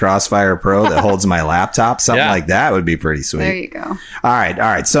Systems Crossfire Pro that holds my laptop. Something Yeah. like that would be pretty sweet. There you go. All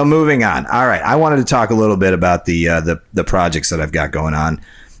right. So moving on. All right, I wanted to talk a little bit about the projects that I've got going on,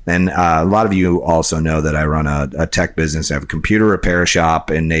 and a lot of you also know that I run a tech business. I have a computer repair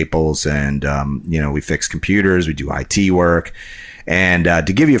shop in Naples, and we fix computers, we do IT work, and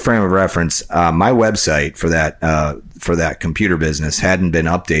to give you a frame of reference, my website for that computer business hadn't been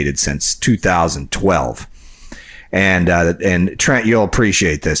updated since 2012. And Trent, you'll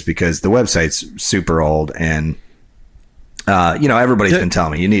appreciate this because the website's super old, and everybody's been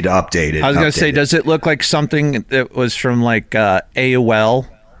telling me you need to update it. I was gonna say, update it. does it look like something that was from like AOL?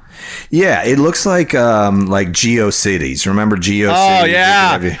 Yeah, it looks like GeoCities. Remember GeoCities? Oh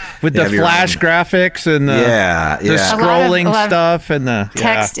yeah, You with the have your flash own- graphics and the Yeah, the yeah. scrolling A lot of stuff and the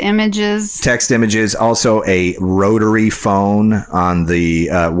Text images. Text images. Also, a rotary phone on the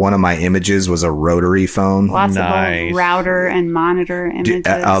one of my images was a rotary phone. Lots Nice. of router and monitor images.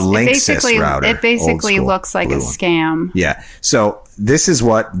 a Linksys router, It basically old school, looks like a blue one. scam. Yeah. So this is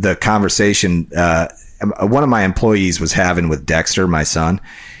what the conversation one of my employees was having with Dexter, my son.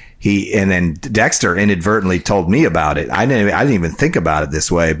 And then Dexter inadvertently told me about it. I didn't even think about it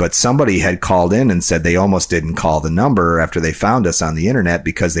this way, but somebody had called in and said they almost didn't call the number after they found us on the internet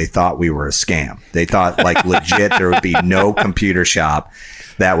because they thought we were a scam. They thought like legit there would be no computer shop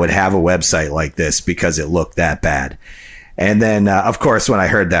that would have a website like this because it looked that bad. And then, of course, when I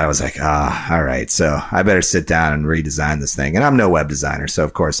heard that, I was like, all right, so I better sit down and redesign this thing. And I'm no web designer. So,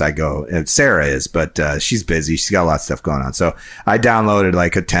 of course, I go, and Sarah is, but she's busy. She's got a lot of stuff going on. So I downloaded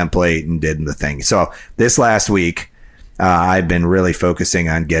like a template and did the thing. So this last week, I've been really focusing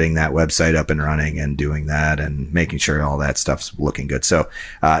on getting that website up and running and doing that and making sure all that stuff's looking good. So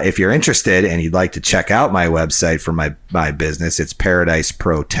if you're interested and you'd like to check out my website for my business, it's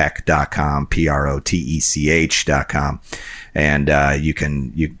paradiseprotech.com, PROTECH.com. And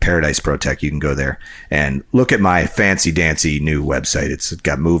Paradise Pro Tech, you can go there and look at my fancy dancy new website. It's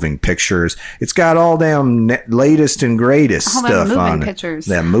got moving pictures. It's got all damn latest and greatest All them stuff moving on pictures. it.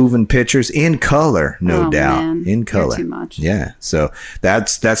 That moving pictures in color, no Oh, doubt, man. in You're color. too much. Yeah, so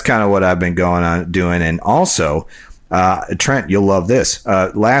that's kind of what I've been doing, and also. Trent, you'll love this.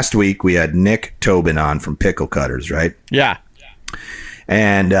 Last week we had Nick Tobin on from Pickle Cutters, right? yeah.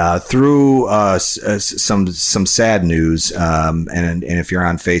 And through some sad news, and if you're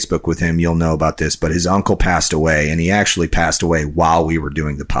on Facebook with him, you'll know about this. But his uncle passed away, and he actually passed away while we were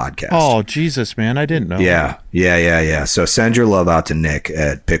doing the podcast. Oh Jesus, man, I didn't know. Yeah. So send your love out to Nick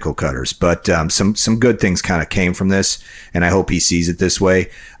at Pickle Cutters. But some good things kind of came from this, and I hope he sees it this way.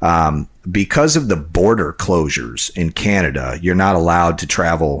 Because of the border closures in Canada, you're not allowed to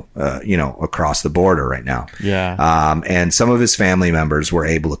travel, across the border right now. Yeah. And some of his family members were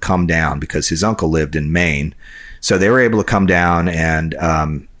able to come down because his uncle lived in Maine. So they were able to come down and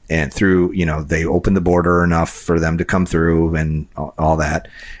through, they opened the border enough for them to come through and all that.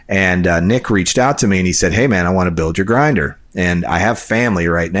 And Nick reached out to me and he said, "Hey man, I want to build your grinder. And I have family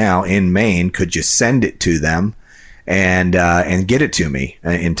right now in Maine. Could you send it to them and get it to me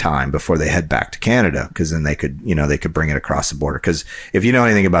in time before they head back to Canada? Because then they could bring it across the border. Because if you know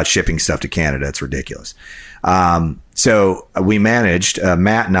anything about shipping stuff to Canada, it's ridiculous." So we managed,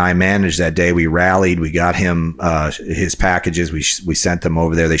 Matt and I managed that day. We rallied, we got him, his packages. We sent them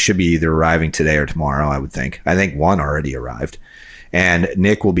over there. They should be either arriving today or tomorrow, I would think. I think one already arrived, and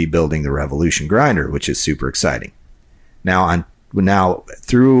Nick will be building the Revolution grinder, which is super exciting. Now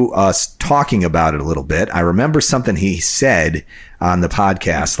through us talking about it a little bit, I remember something he said on the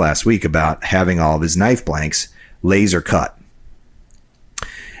podcast last week about having all of his knife blanks laser cut.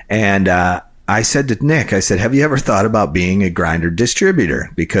 And, I said to Nick, I said, have you ever thought about being a grinder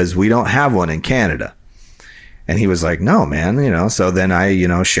distributor? Because we don't have one in Canada. And he was like, no, man, so then I,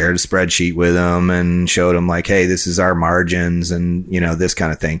 shared a spreadsheet with him and showed him like, hey, this is our margins and, this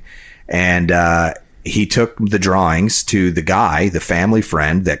kind of thing. And he took the drawings to the guy, the family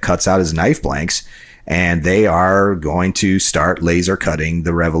friend that cuts out his knife blanks, and they are going to start laser cutting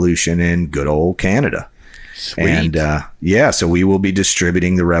the Revolution in good old Canada. Sweet. And so we will be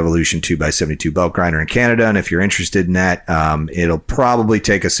distributing the Revolution 2x72 belt grinder in Canada. And if you're interested in that, it'll probably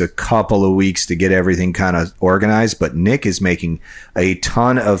take us a couple of weeks to get everything kind of organized. But Nick is making a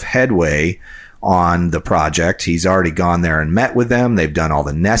ton of headway on the project. He's already gone there and met with them. They've done all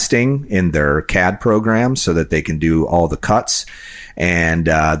the nesting in their CAD program so that they can do all the cuts. And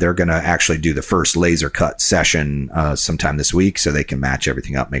they're going to actually do the first laser cut session sometime this week so they can match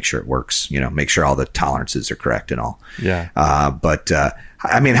everything up, make sure it works, make sure all the tolerances are correct and all. Yeah. But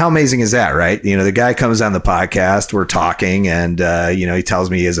I mean, how amazing is that, right? The guy comes on the podcast, we're talking, and, he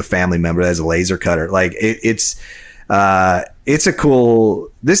tells me he has a family member that has a laser cutter. Like it's a cool,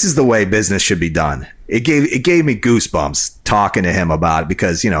 this is the way business should be done. It gave me goosebumps talking to him about it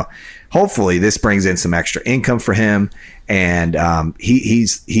because, hopefully this brings in some extra income for him. And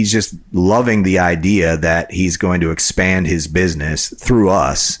he's just loving the idea that he's going to expand his business through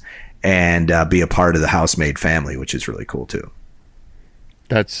us and be a part of the Housemaid family, which is really cool too.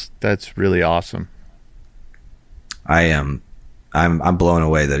 That's really awesome. I'm blown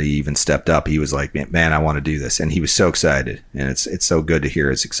away that he even stepped up. He was like, man, I want to do this. And he was so excited, and it's so good to hear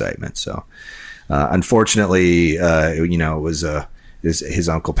his excitement. So unfortunately, it was his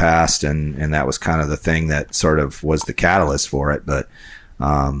uncle passed, and that was kind of the thing that sort of was the catalyst for it. But,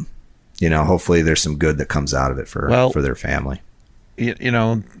 hopefully there's some good that comes out of it for their family.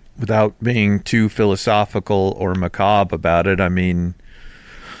 Without being too philosophical or macabre about it, I mean,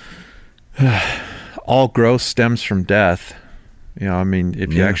 all growth stems from death.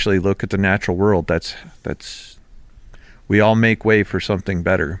 If you actually look at the natural world, that's we all make way for something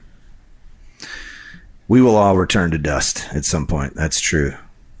better. We will all return to dust at some point. That's true.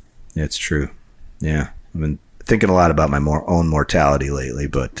 It's true. Yeah. I've been thinking a lot about my own mortality lately,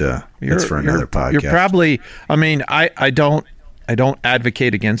 but that's for another podcast. You're probably, I don't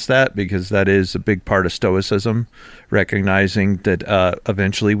advocate against that because that is a big part of Stoicism, recognizing that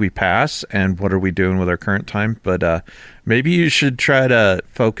eventually we pass and what are we doing with our current time. But maybe you should try to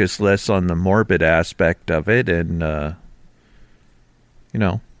focus less on the morbid aspect of it and,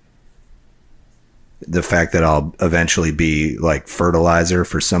 the fact that I'll eventually be like fertilizer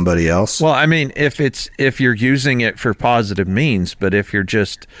for somebody else. Well, if you're using it for positive means, but if you're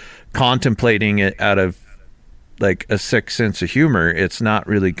just contemplating it out of like a sick sense of humor, it's not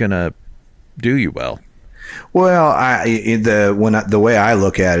really gonna do you well. Well, the way I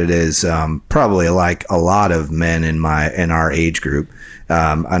look at it is probably like a lot of men in our age group,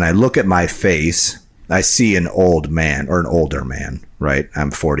 and I look at my face, I see an old man or an older man, right? I'm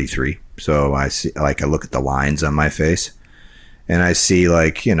 43. So I look at the lines on my face and I see I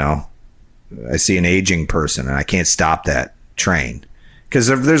see an aging person, and I can't stop that train. Because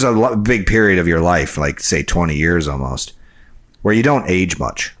there's a big period of your life, like say 20 years almost, where you don't age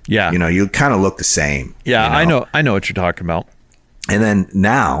much. Yeah. You kind of look the same. Yeah, I know what you're talking about. And then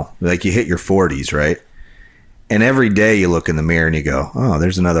now, like you hit your 40s, right? And every day you look in the mirror and you go, oh,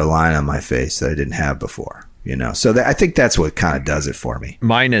 there's another line on my face that I didn't have before. So I think that's what kind of does it for me.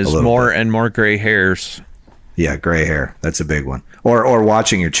 Mine is more and more gray hairs. Yeah, gray hair. That's a big one. Or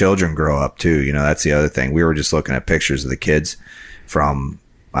watching your children grow up too. That's the other thing. We were just looking at pictures of the kids from,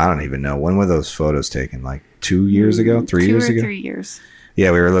 I don't even know, when were those photos taken? Like 2 years ago, 3 years ago? 3 years.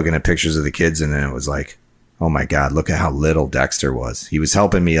 Yeah, we were looking at pictures of the kids, and then it was like, oh my God, look at how little Dexter was. He was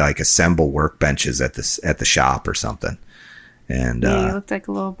helping me like assemble workbenches at the shop or something. And he looked like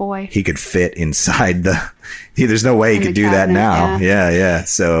a little boy. He could fit inside there's no way he could do cabinet, that now. Yeah.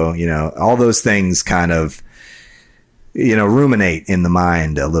 So, all those things kind of, ruminate in the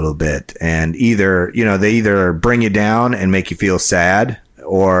mind a little bit, and they either bring you down and make you feel sad,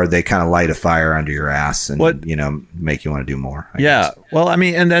 or they kind of light a fire under your ass and, make you want to do more. I guess. Well,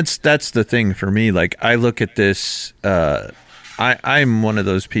 and that's the thing for me. Like I look at this, I'm one of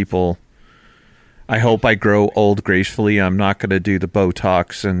those people. I hope I grow old gracefully. I'm not going to do the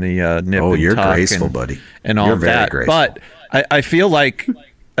Botox and the nip. Oh, and you're tuck graceful, buddy. And all you're of very that. Graceful. But I feel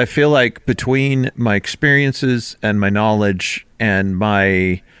like between my experiences and my knowledge and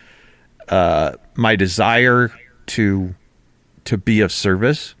my desire to be of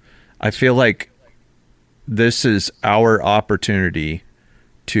service, I feel like this is our opportunity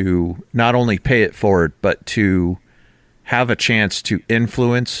to not only pay it forward, but to have a chance to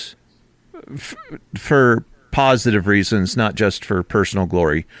influence for positive reasons, not just for personal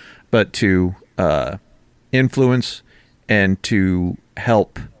glory, but to influence and to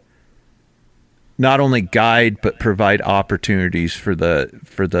help not only guide but provide opportunities for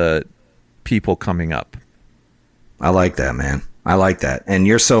the people coming up. I like that, man. I like that. And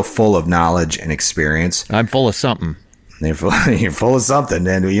you're so full of knowledge and experience. I'm full of something. You're full of something.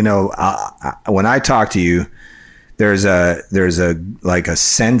 And, you know, when I talk to you, there's a like a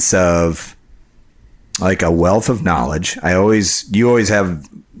sense of like a wealth of knowledge. You always have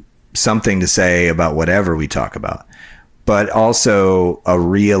something to say about whatever we talk about, but also a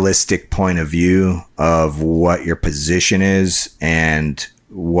realistic point of view of what your position is and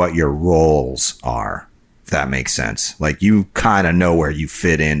what your roles are. That makes sense. Like, you kind of know where you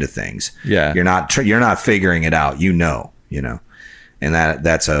fit into things. Yeah. You're not figuring it out. You know, and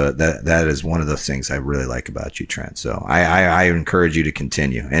that is one of the things I really like about you, Trent. So I encourage you to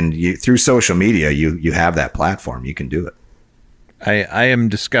continue, and through social media, you have that platform. You can do it. I am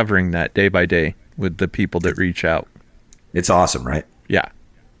discovering that day by day with the people that reach out. It's awesome, right? Yeah.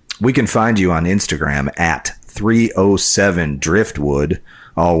 We can find you on Instagram at 307 Driftwood.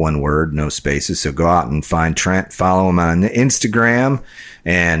 All one word, no spaces. So go out and find Trent, follow him on Instagram,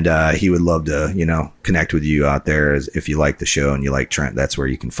 and he would love to, connect with you out there if you like the show and you like Trent. That's where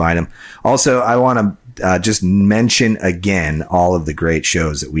you can find him. Also, I want to just mention again all of the great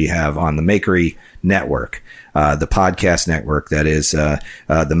shows that we have on the Makery Network, the podcast network that is the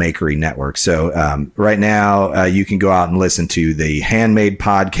Makery Network. So right now you can go out and listen to the Handmade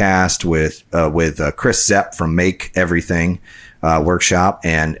podcast with Chris Zepp from Make Everything Workshop,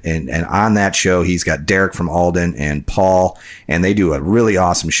 and on that show he's got Derek from Alden and Paul, and they do a really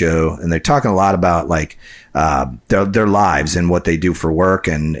awesome show, and they're talking a lot about like their lives and what they do for work,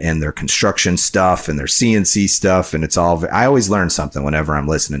 and their construction stuff and their CNC stuff, and it's all, I always learn something whenever I'm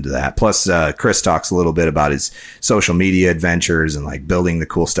listening to that. Plus Chris talks a little bit about his social media adventures and like building the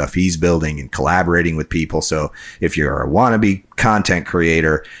cool stuff he's building and collaborating with people. So if you're a wannabe content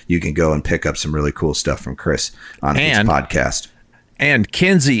creator, you can go and pick up some really cool stuff from Chris on his podcast. And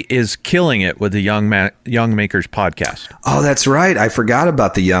Kinsey is killing it with the Young Makers podcast. Oh, that's right. I forgot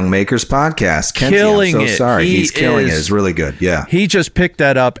about the Young Makers podcast. Kinsey, killing I'm so it. sorry. He's killing it. It's really good. Yeah. He just picked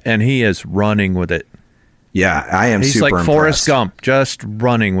that up and he is running with it. Yeah, I am He's super like impressed. Forrest Gump, just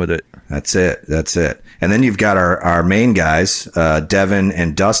running with it. That's it. And then you've got our main guys, Devin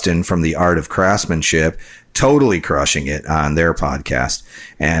and Dustin from the Art of Craftsmanship, totally crushing it on their podcast.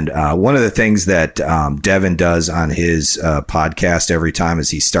 And one of the things that Devin does on his podcast every time is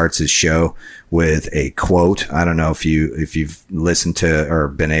he starts his show with a quote. I don't know if you've listened to or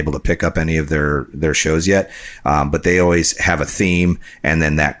been able to pick up any of their shows yet, but they always have a theme, and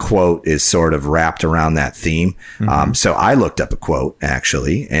then that quote is sort of wrapped around that theme. Mm-hmm. So I looked up a quote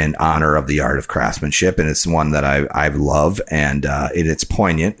actually in honor of the Art of Craftsmanship, and it's one that I love, and it's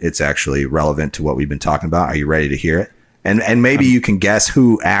poignant. It's actually relevant to what we've been talking about. Are you ready to hear it? And maybe you can guess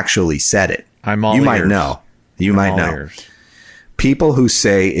who actually said it. I'm all You ears. might know. You might know. Ears. People who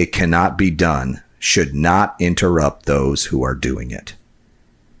say it cannot be done should not interrupt those who are doing it.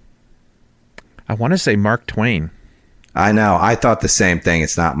 I want to say Mark Twain. I know. I thought the same thing.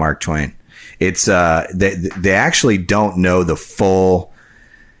 It's not Mark Twain. It's they actually don't know the full.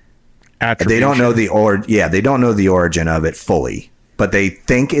 They don't know they don't know the origin of it fully. But they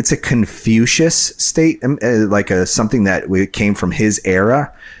think it's a Confucius state, like something that came from his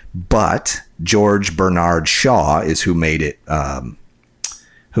era. But George Bernard Shaw is who made it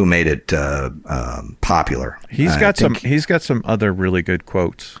popular. He's got some other really good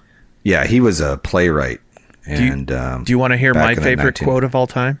quotes. Yeah, he was a playwright. And do you want to hear my favorite quote of all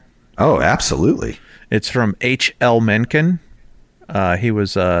time? Oh, absolutely. It's from H.L. Mencken. He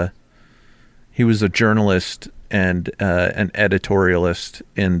was a journalist and an editorialist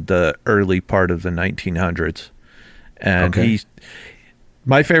in the early part of the 1900s. And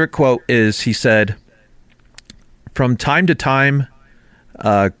my favorite quote is, he said, "From time to time,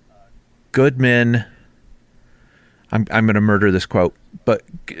 good men," I'm going to murder this quote, but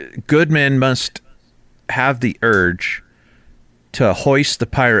good men must have the urge to hoist the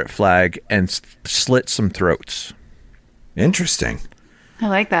pirate flag and slit some throats. Interesting. I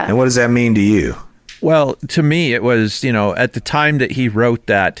like that. And what does that mean to you? Well, to me, it was, at the time that he wrote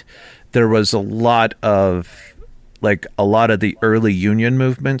that, there was a lot of the early union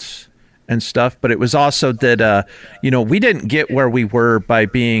movements and stuff, but it was also that, we didn't get where we were by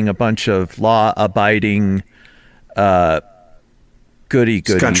being a bunch of law-abiding goody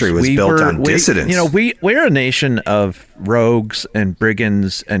goodies. This country was built on dissidents. You know, we're a nation of rogues and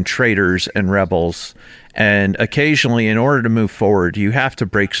brigands and traitors and rebels. And occasionally, in order to move forward, you have to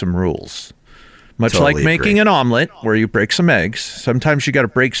break some rules. Much Totally like making agree. an omelet where you break some eggs, sometimes you got to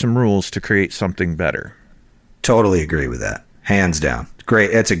break some rules to create something better. Totally agree with that. Hands down.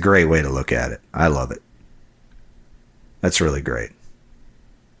 Great. That's a great way to look at it. I love it. That's really great.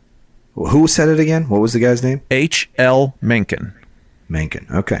 Who said it again? What was the guy's name? H.L. Mencken. Mencken.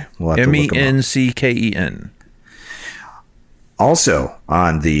 Okay. We'll have to look him up. M-E-N-C-K-E-N. Also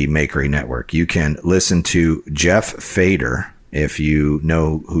on the Makery Network, you can listen to Jeff Fader. If you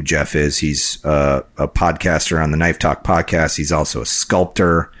know who Jeff is, he's a podcaster on the Knife Talk podcast. He's also a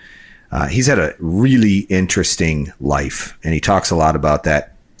sculptor. He's had a really interesting life, and he talks a lot about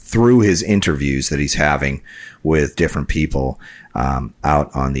that through his interviews that he's having with different people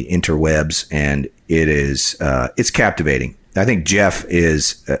out on the interwebs, and it's captivating. I think Jeff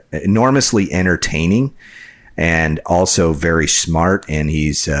is enormously entertaining and also very smart, and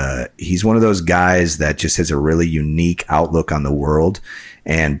he's one of those guys that just has a really unique outlook on the world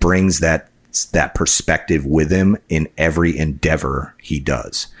and brings that perspective with him in every endeavor he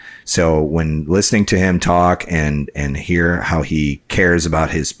does. So when listening to him talk and hear how he cares about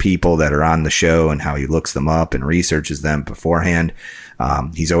his people that are on the show and how he looks them up and researches them beforehand,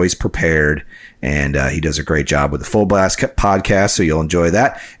 he's always prepared, and he does a great job with the Full Blast podcast. So you'll enjoy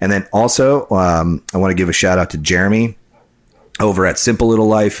that. And then also, I want to give a shout out to Jeremy over at Simple Little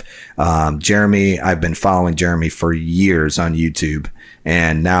Life. Jeremy, I've been following Jeremy for years on YouTube,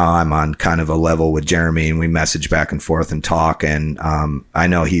 and now I'm on kind of a level with Jeremy, and we message back and forth and talk. And I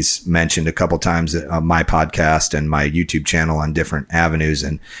know he's mentioned a couple times my podcast and my YouTube channel on different avenues.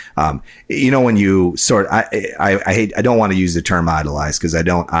 And when you I don't want to use the term idolize, because I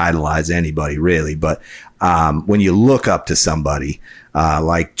don't idolize anybody really, but when you look up to somebody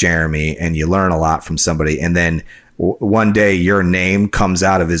like Jeremy and you learn a lot from somebody, and then one day your name comes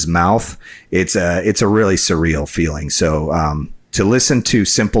out of his mouth, it's a really surreal feeling. So to listen to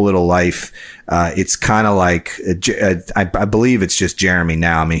Simple Little Life, it's kind of like I believe it's just Jeremy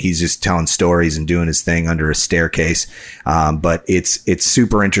now. I mean, he's just telling stories and doing his thing under a staircase, but it's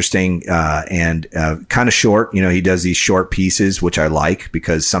super interesting and kind of short. You know, he does these short pieces, which I like,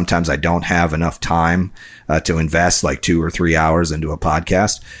 because sometimes I don't have enough time to invest like 2 or 3 hours into a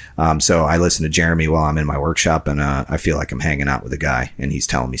podcast. So I listen to Jeremy while I'm in my workshop, and I feel like I'm hanging out with a guy and he's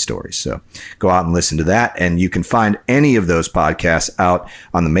telling me stories. So go out and listen to that. And you can find any of those podcasts out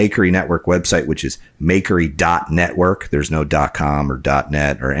on the Makery Network website, which is makery.network. There's no .com or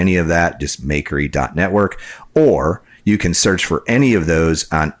 .net or any of that, just makery.network. Or you can search for any of those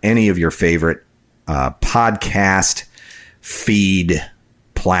on any of your favorite podcast feed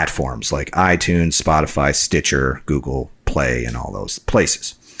platforms like iTunes, Spotify, Stitcher, Google Play, and all those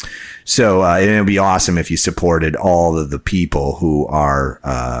places. So it would be awesome if you supported all of the people who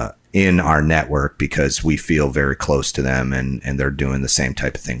are in our network, because we feel very close to them, and they're doing the same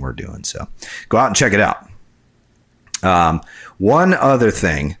type of thing we're doing. So go out and check it out. One other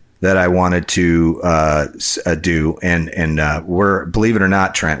thing that I wanted to do, and we're, believe it or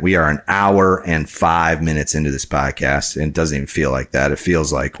not, Trent, we are an hour and 5 minutes into this podcast, and it doesn't even feel like that. It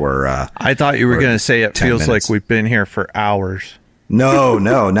feels like we're I thought you were going to say it feels minutes. like we've been here for hours. No,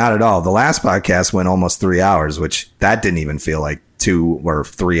 not at all. The last podcast went almost 3 hours, which that didn't even feel like 2 or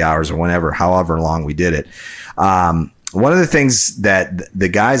 3 hours or however long we did it. One of the things that the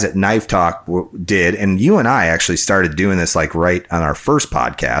guys at Knife Talk did, and you and I actually started doing this like right on our first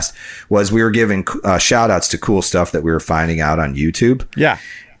podcast, was we were giving shout outs to cool stuff that we were finding out on YouTube. Yeah.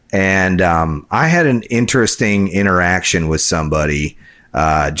 And I had an interesting interaction with somebody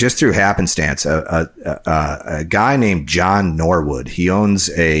just through happenstance, a guy named John Norwood. He owns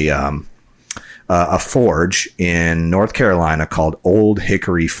a forge in North Carolina called Old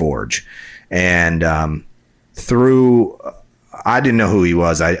Hickory Forge. And I didn't know who he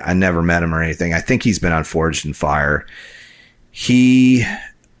was. I never met him or anything. I think he's been on Forged in Fire.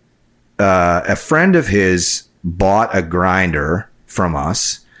 A friend of his bought a grinder from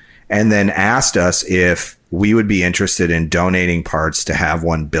us and then asked us if we would be interested in donating parts to have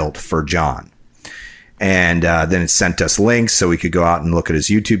one built for John. And then it sent us links so we could go out and look at his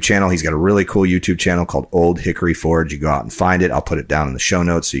YouTube channel. He's got a really cool YouTube channel called Old Hickory Forge. You go out and find it. I'll put it down in the show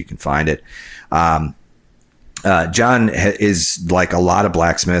notes so you can find it. John is like a lot of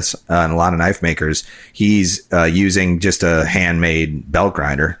blacksmiths and a lot of knife makers. He's using just a handmade belt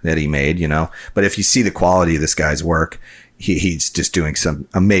grinder that he made, but if you see the quality of this guy's work, he's just doing some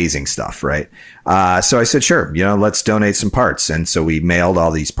amazing stuff, right? So I said, sure, let's donate some parts. And so we mailed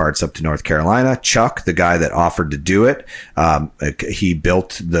all these parts up to North Carolina. Chuck, the guy that offered to do it, he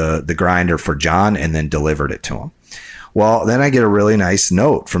built the grinder for John and then delivered it to him. Well, then I get a really nice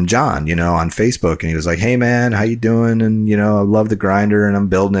note from John, on Facebook, and he was like, hey man, how you doing? And, I love the grinder and I'm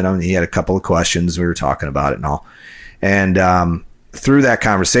building it. He had a couple of questions. We were talking about it and all. And through that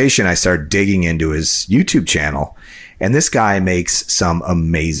conversation, I started digging into his YouTube channel, and this guy makes some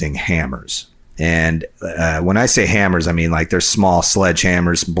amazing hammers. And when I say hammers, I mean like they're small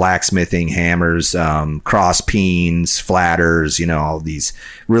sledgehammers, blacksmithing hammers, cross peens, flatters, all these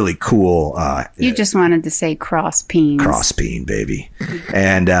really cool. You just wanted to say cross peens. Cross peen, baby.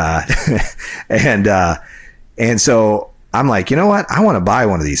 And so I'm like, you know what? I want to buy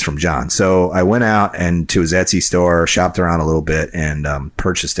one of these from John. So I went out and to his Etsy store, shopped around a little bit, and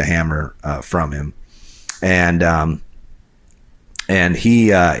purchased a hammer from him. And he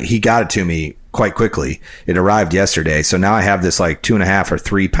got it to me quite quickly. It arrived yesterday. So now I have this like 2.5 or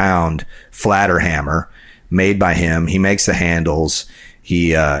 3 pound flatter hammer made by him. He makes the handles.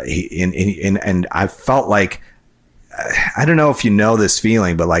 And I felt like, I don't know if you know this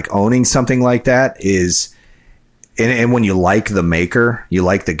feeling, but like owning something like that is, and when you like the maker, you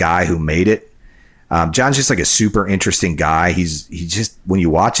like the guy who made it. John's just like a super interesting guy. He just, when you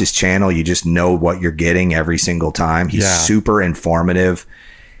watch his channel, you just know what you're getting every single time. He's super informative.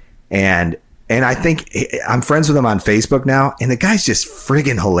 And I think I'm friends with him on Facebook now, and the guy's just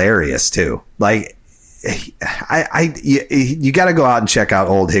friggin' hilarious too. Like, you got to go out and check out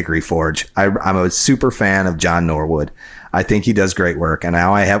Old Hickory Forge. I'm a super fan of John Norwood. I think he does great work. And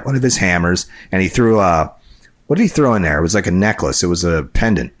now I have one of his hammers, and he threw what did he throw in there? It was like a necklace. It was a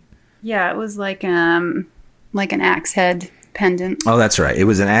pendant. Yeah, it was like an axe head pendant. Oh, that's right. It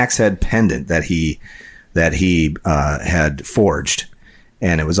was an axe head pendant that he had forged.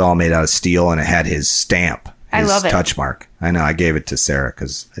 And it was all made out of steel, and it had his stamp, his touch mark. I know. I gave it to Sarah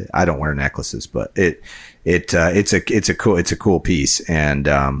because I don't wear necklaces, but it's a cool piece. And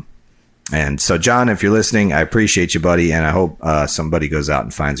so John, if you're listening, I appreciate you, buddy, and I hope somebody goes out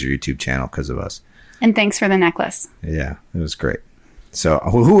and finds your YouTube channel because of us. And thanks for the necklace. Yeah, it was great. So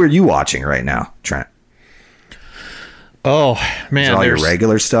who are you watching right now, Trent? Oh man, is it all your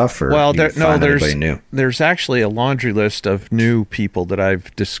regular stuff, or anybody new? There's actually a laundry list of new people that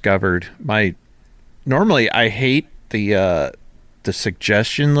I've discovered. Normally I hate the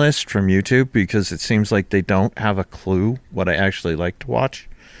suggestion list from YouTube because it seems like they don't have a clue what I actually like to watch.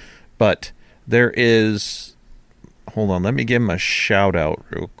 But there is, hold on, let me give him a shout out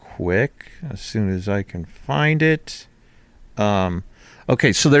real quick as soon as I can find it.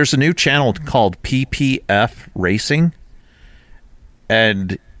 Okay, so there's a new channel called PPF Racing.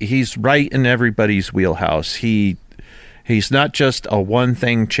 And he's right in everybody's wheelhouse. He's not just a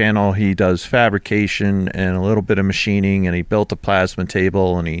one-thing channel. He does fabrication and a little bit of machining, and he built a plasma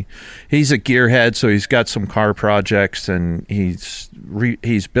table, and he's a gearhead, so he's got some car projects, and he's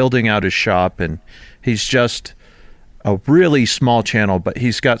building out his shop, and he's just a really small channel, but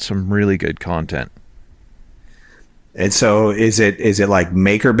he's got some really good content. And so is it like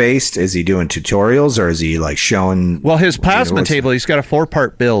maker based? Is he doing tutorials, or is he like showing? Well, his plasma table, he's got a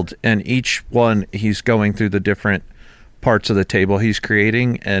 4-part build, and each one he's going through the different parts of the table he's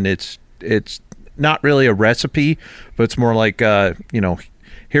creating, and it's not really a recipe, but it's more like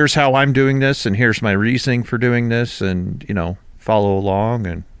here's how I'm doing this, and here's my reasoning for doing this, and follow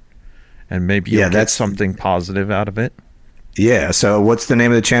along, and maybe you'll get something positive out of it. Yeah. So what's the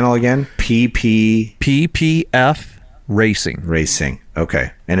name of the channel again? PPF Racing.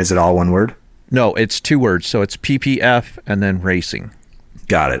 Okay. And is it all one word? No, it's 2 words. So it's PPF and then Racing.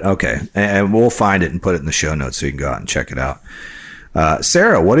 Got it. Okay. And we'll find it and put it in the show notes so you can go out and check it out.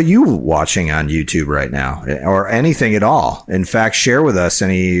 Sarah, what are you watching on YouTube right now, or anything at all? In fact, share with us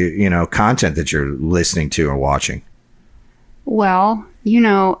any, content that you're listening to or watching. Well, you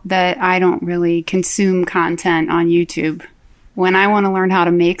know that I don't really consume content on YouTube. When I want to learn how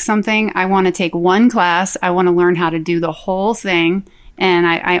to make something, I want to take one class. I want to learn how to do the whole thing. And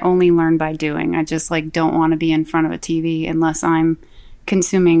I only learn by doing. I just don't want to be in front of a TV unless I'm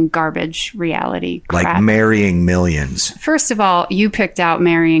consuming garbage reality crap. Like Marrying Millions. First of all, you picked out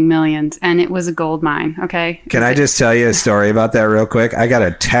Marrying Millions, and it was a gold mine, okay? Can I just tell you a story about that real quick? I got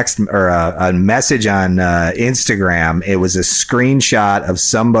a text or a message on Instagram. It was a screenshot of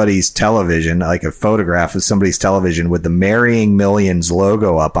somebody's television, like a photograph of somebody's television with the Marrying Millions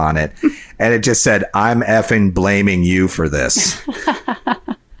logo up on it. And it just said, "I'm effing blaming you for this."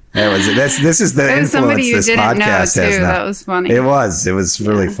 This is the influence this podcast has now. That was funny. It was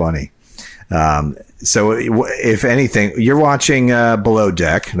really funny. So if anything, you're watching Below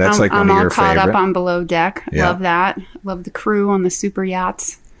Deck. That's like one of your favorite. I'm all caught up on Below Deck. Yeah. Love that. Love the crew on the super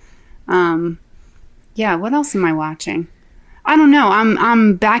yachts. Yeah, what else am I watching? I don't know.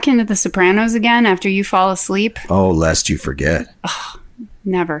 I'm back into The Sopranos again after you fall asleep. Oh, lest you forget.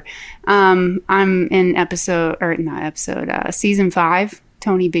 Never. I'm in season 5,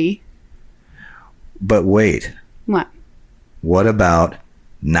 Tony B. But wait, What about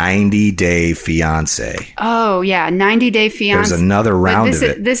 90 Day Fiancé? Oh, yeah. 90 Day Fiancé. There's another round of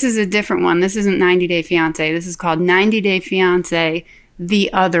it. This is a different one. This isn't 90 Day Fiancé. This is called 90 Day Fiancé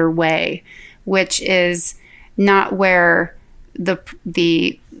The Other Way, which is not where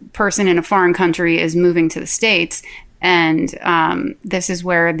the person in a foreign country is moving to the States. And this is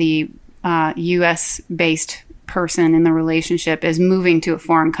where the U.S.-based person in the relationship is moving to a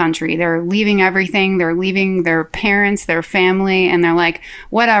foreign country. They're leaving everything. They're leaving their parents, their family, and they're like,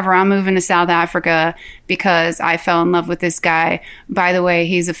 whatever, I'm moving to South Africa because I fell in love with this guy. By the way,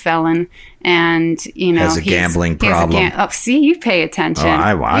 he's a felon, and has a gambling problem. See, you pay attention.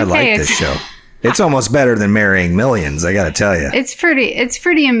 I like this show. It's almost better than Marrying Millions, I got to tell you. It's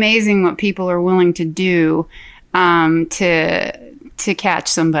pretty amazing what people are willing to do to catch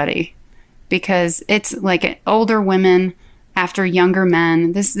somebody. Because it's like older women after younger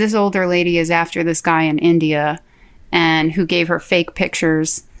men. This older lady is after this guy in India, and who gave her fake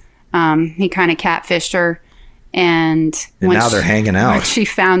pictures. He kind of catfished her, and now they're hanging out. When she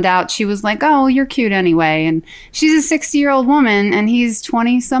found out, she was like, "Oh, you're cute anyway." And she's a 60-year-old woman, and he's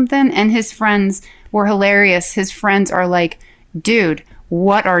 20-something. And his friends were hilarious. His friends are like, "Dude,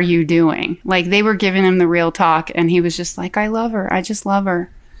 what are you doing?" Like, they were giving him the real talk, and he was just like, "I love her. I just love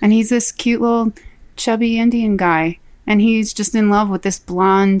her." And he's this cute little chubby Indian guy. And he's just in love with this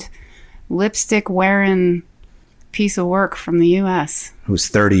blonde, lipstick-wearing piece of work from the U.S. Who's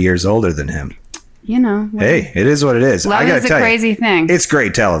 30 years older than him. You know. Hey, it is what it is. Love is a crazy thing. It's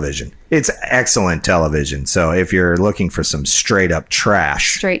great television. It's excellent television. So if you're looking for some straight-up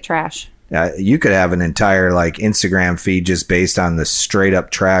trash. Straight trash. You could have an entire like Instagram feed just based on the straight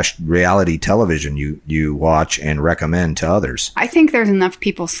up trash reality television you watch and recommend to others. I think there's enough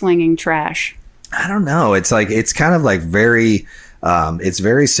people slinging trash. I don't know. It's kind of like very it's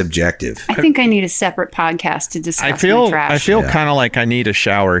very subjective. I think I need a separate podcast to discuss my trash. I feel kind of like I need a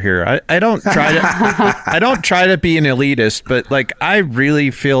shower here. I don't try to I don't try to be an elitist, but like I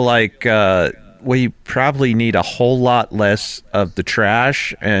really feel like we probably need a whole lot less of the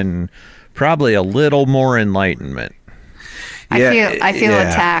trash and probably a little more enlightenment. I feel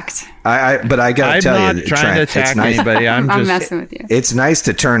attacked. But I gotta tell you, I'm not trying to attack anybody. I'm just messing with you. It's nice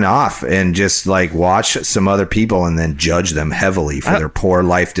to turn off and just like watch some other people and then judge them heavily for their poor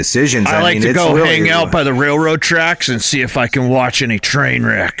life decisions. I like to go hang out by the railroad tracks and see if I can watch any train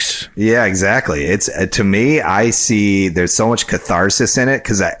wrecks. Yeah, exactly. It's to me, I see there's so much catharsis in it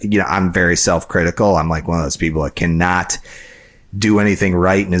because I'm very self-critical. I'm like one of those people that cannot do anything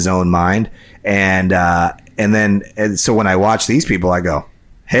right in his own mind, and so when I watch these people, I go,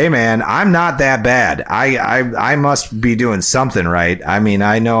 hey man, I'm not that bad. I must be doing something right. I mean,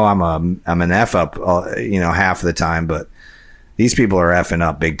 I know I'm an F up, half of the time, but these people are effing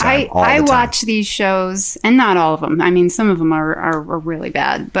up big time. I watch these shows, and not all of them. I mean, some of them are really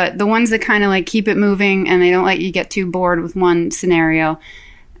bad, but the ones that kind of like keep it moving and they don't let you get too bored with one scenario.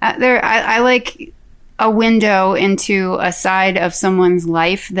 I like a window into a side of someone's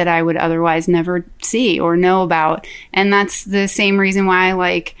life that I would otherwise never see or know about. And that's the same reason why I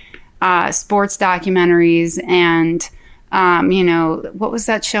like sports documentaries and, what was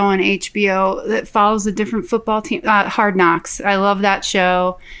that show on HBO that follows a different football team? Hard Knocks. I love that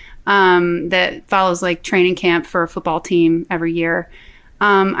show that follows like training camp for a football team every year.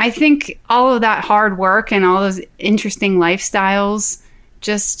 I think all of that hard work and all those interesting lifestyles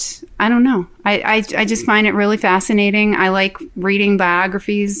I don't know. I just find it really fascinating. I like reading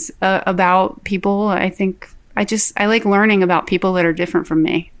biographies about people. I like learning about people that are different from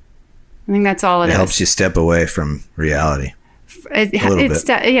me. I think that's all it is. It helps you step away from reality.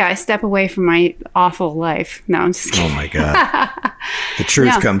 I step away from my awful life. No, I'm just kidding. Oh my God. The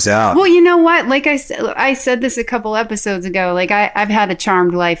truth comes out. Well, you know what? Like I said this a couple episodes ago, like I've had a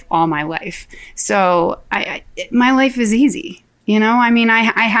charmed life all my life. So my life is easy. I mean, I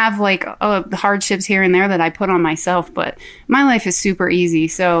have like hardships here and there that I put on myself, but my life is super easy.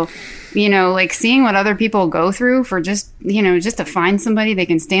 So, like seeing what other people go through for just to find somebody they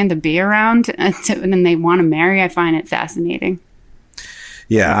can stand to be around and then they want to marry, I find it fascinating.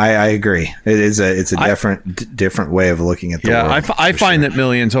 Yeah, I agree. It's a different way of looking at the world. I find that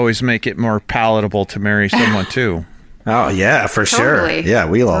millions always make it more palatable to marry someone too. Oh yeah, for Totally. sure. Yeah,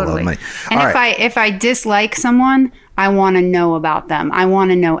 we all Totally. love money. And All if right. if I dislike someone, I want to know about them. I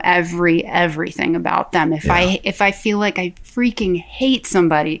want to know everything about them. If I feel like I freaking hate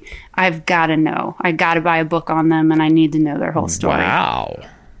somebody, I've got to know. I got to buy a book on them, and I need to know their whole story. Wow.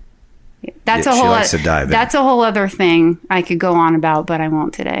 That's Yeah, a she whole. likes to dive in. That's a whole other thing I could go on about, but I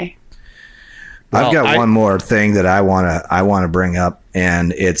won't today. I've Well, got one more thing that I want to bring up,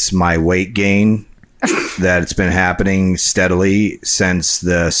 and it's my weight gain that it's been happening steadily since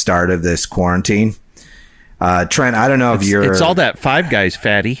the start of this quarantine. Trent, I don't know if you're. It's all that Five Guys,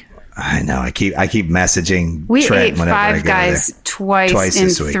 fatty. I know. I keep messaging We Trent ate whenever I Five go Guys there. twice in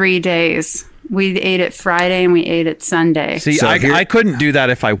this week. 3 days. We ate it Friday and we ate it Sunday. See, So here- I couldn't do that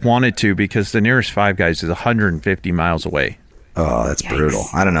if I wanted to because the nearest Five Guys is 150 miles away. Oh, that's Yikes. brutal.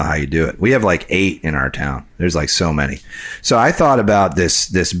 I don't know how you do it. We have like 8 in our town. There's like so many. So I thought about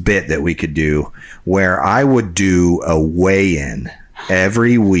this bit that we could do where I would do a weigh-in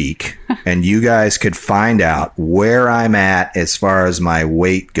every week and you guys could find out where I'm at as far as my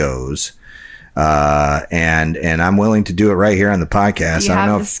weight goes. And I'm willing to do it right here on the podcast. Do you I don't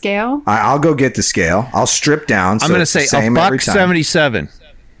know have the if scale? I'll go get the scale. I'll strip down. So I'm going to it's the say same every time. $1.77.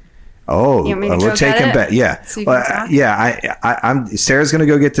 Oh, You want me to we're go taking get it? bet. Yeah, So you can talk? yeah. I'm. Sarah's gonna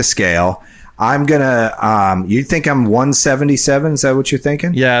go get the scale. I'm gonna. You think I'm 177? Is that what you're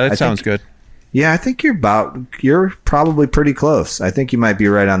thinking? Yeah, that I sounds think- good. Yeah, I think you're probably pretty close. I think you might be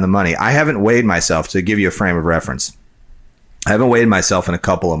right on the money. I haven't weighed myself to give you a frame of reference. I haven't weighed myself in a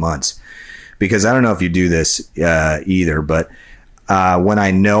couple of months because I don't know if you do this either, but when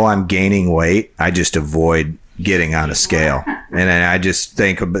I know I'm gaining weight, I just avoid getting on a scale, and then I just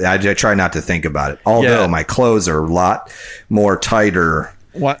I try not to think about it. Although Yeah. my clothes are a lot more tighter,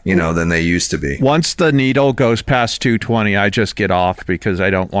 What? than they used to be. Once the needle goes past 220, I just get off because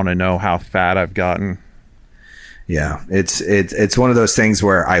I don't want to know how fat I've gotten. Yeah, it's one of those things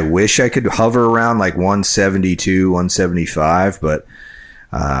where I wish I could hover around like 172, 175, but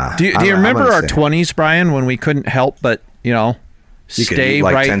Do you I'm remember gonna our say- 20s, Brian, when we couldn't help but, you could stay eat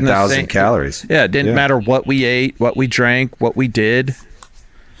like right in the 10,000 same calories. Yeah, it didn't Yeah. matter what we ate, what we drank, what we did,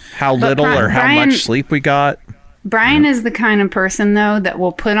 how But little or how Brian- much sleep we got. Brian is the kind of person, though, that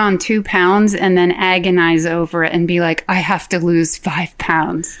will put on 2 pounds and then agonize over it and be like, I have to lose 5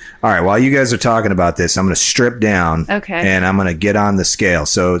 pounds. All right, while you guys are talking about this, I'm going to strip down, Okay. and I'm going to get on the scale.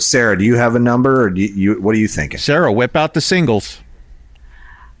 So, Sarah, do you have a number, or what are you thinking? Sarah, whip out the singles.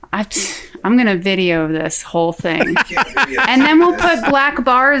 I'm going to video this whole thing. And then we'll put black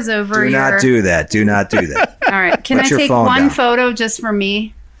bars over Do your... not do that. Do not do that. All right. Can Put I your take phone one down. photo just for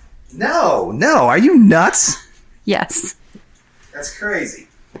me? No. Are you nuts? Yes. That's crazy.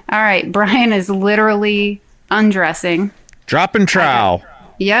 All right. Brian is literally undressing. Dropping trowel.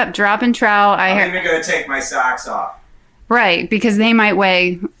 Yep. Dropping trowel. going to take my socks off. Right. Because they might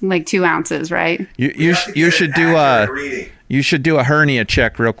weigh like 2 ounces, right? You should do a hernia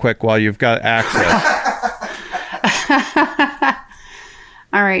check real quick while you've got access.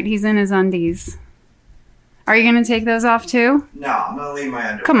 All right. He's in his undies. Are you going to take those off too? No, I'm going to leave my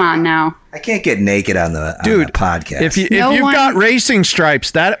underwear. Come on now. I can't get naked on the podcast. If you've No one- got racing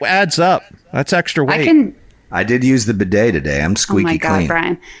stripes, that adds up. That's extra weight. I can... I did use the bidet today. I'm Oh squeaky my God, clean.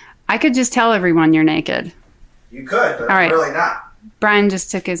 Brian. I could just tell everyone you're naked. You could, but All right. not. Brian just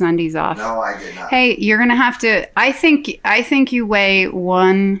took his undies off. No, I did not. Hey, you're gonna have to. I think you weigh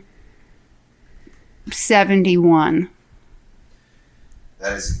 171.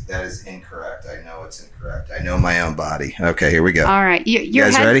 That is incorrect. I know it's incorrect. I know my own body. Okay, here we go. All right, your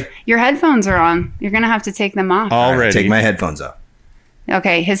guys ready? Your headphones are on. You're gonna have to take them off. All right, Already. take my headphones off.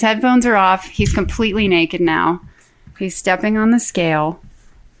 Okay, his headphones are off. He's completely naked now. He's stepping on the scale.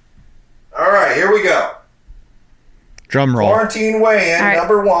 All right, here we go. Drum roll. Quarantine weigh-in, All right.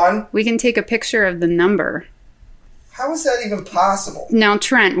 number 1. We can take a picture of the number. How is that even possible? Now,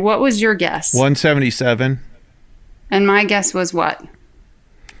 Trent, what was your guess? 177. And my guess was what?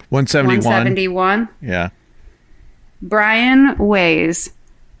 171. 171. Yeah. Brian weighs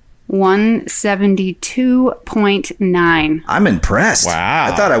 172.9. I'm impressed. Wow.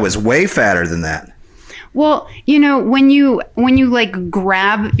 I thought I was way fatter than that. Well, when you like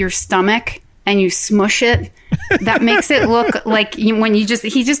grab your stomach and you smush it, that makes it look like he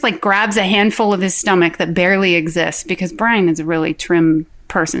just like grabs a handful of his stomach that barely exists, because Brian is a really trim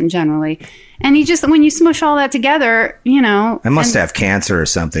person generally. And he just, when you smush all that together, I must have cancer or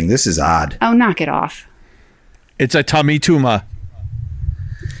something. This is odd. Oh, knock it off. It's a tummy tumor.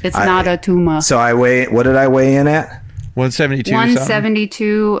 It's not a tumor. So what did I weigh in at? 172 something.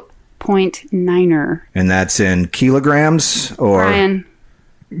 172.9er. And that's in kilograms or Brian,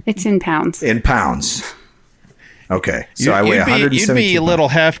 it's in pounds. in pounds? Okay. So I weigh 117 You'd be a little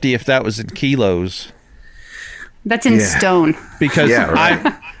hefty if that was in kilos. That's in stone. Because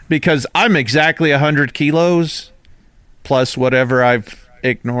right. because I'm exactly 100 kilos plus whatever I've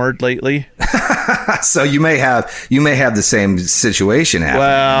ignored lately. So you may have the same situation happen.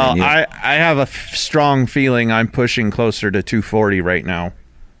 Well, I have a strong feeling I'm pushing closer to 240 right now.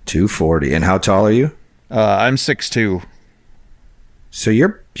 240. And how tall are you? I'm 6'2". So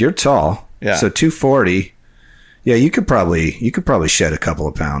you're tall. Yeah. So 240. Yeah, you could probably shed a couple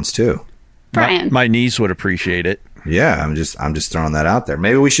of pounds too. Brian. My knees would appreciate it. Yeah, I'm just throwing that out there.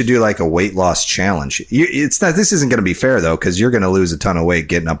 Maybe we should do like a weight loss challenge. This isn't going to be fair though, because you're going to lose a ton of weight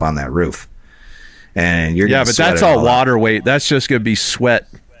getting up on that roof, and you're but that's all water weight. That's just going to be sweat.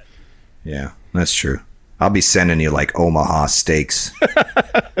 Yeah, that's true. I'll be sending you like Omaha steaks.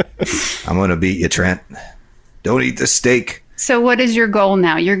 I'm going to beat you, Trent. Don't eat the steak. So what is your goal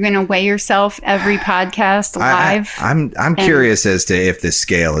now? You're going to weigh yourself every podcast live? I'm curious as to if this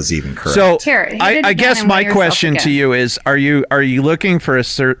scale is even correct. So Here, I guess my question to you is: Are you looking for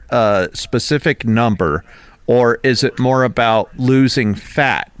a specific number, or is it more about losing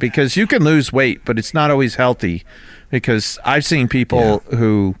fat? Because you can lose weight, but it's not always healthy. Because I've seen people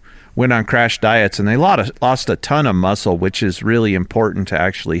who went on crash diets and they lost a ton of muscle, which is really important to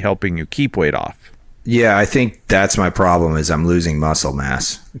actually helping you keep weight off. Yeah, I think that's my problem is I'm losing muscle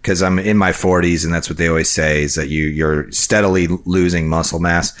mass because I'm in my 40s, and that's what they always say is that you're steadily losing muscle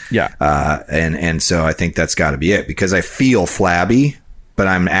mass. Yeah. And so I think that's got to be it because I feel flabby, but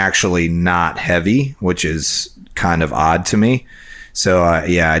I'm actually not heavy, which is kind of odd to me. So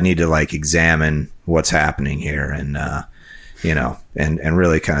I need to like examine what's happening here and and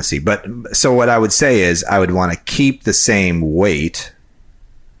really kind of see. But so what I would say is I would want to keep the same weight,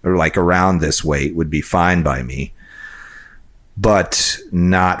 or like around this weight would be fine by me, but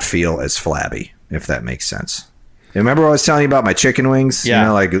not feel as flabby, if that makes sense. Remember what I was telling you about my chicken wings?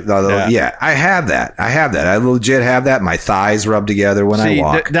 Yeah. I have that. I legit have that. My thighs rub together when I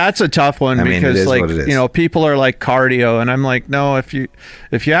walk. That's a tough one because people are like cardio, and I'm like, no, if you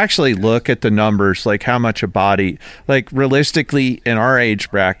actually look at the numbers, like how much a body, like realistically in our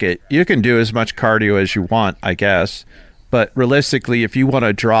age bracket, you can do as much cardio as you want, I guess. But realistically, if you want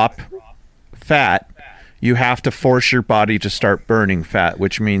to drop fat, you have to force your body to start burning fat,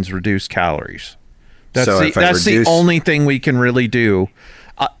 which means reduce calories. That's the only thing we can really do.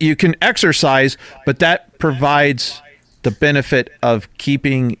 You can exercise, but that provides the benefit of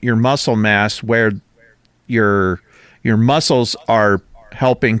keeping your muscle mass where your muscles are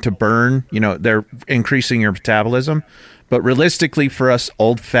helping to burn. They're increasing your metabolism. But realistically, for us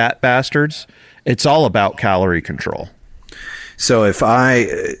old fat bastards, it's all about calorie control. So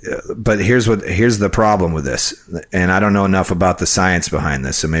but here's the problem with this, and I don't know enough about the science behind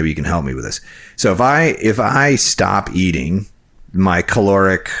this, so maybe you can help me with this. So if I stop eating my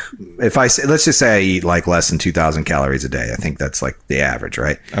caloric, let's just say I eat like less than 2,000 calories a day, I think that's like the average,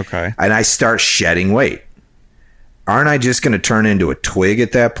 right? Okay. And I start shedding weight, aren't I just going to turn into a twig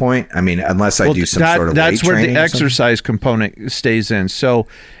at that point? I mean, unless I do some sort of weight training. That's where the exercise component stays in. So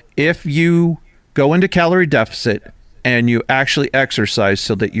if you go into calorie deficit and you actually exercise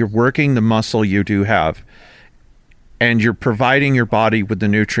so that you're working the muscle you do have, and you're providing your body with the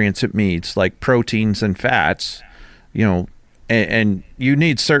nutrients it needs, like proteins and fats, and you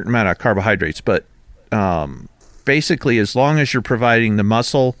need certain amount of carbohydrates, but basically as long as you're providing the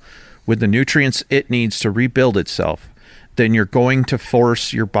muscle with the nutrients it needs to rebuild itself, then you're going to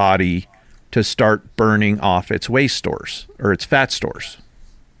force your body to start burning off its waste stores or its fat stores.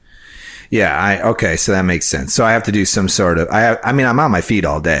 Yeah, okay, so that makes sense. So I have to do some sort of I'm on my feet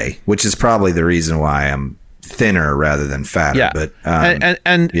all day, which is probably the reason why I'm thinner rather than fatter. Yeah, but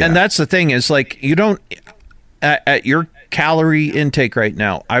and that's the thing is like you don't at your calorie intake right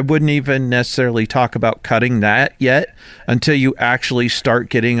now, I wouldn't even necessarily talk about cutting that yet until you actually start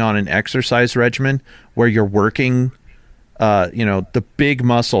getting on an exercise regimen where you're working the big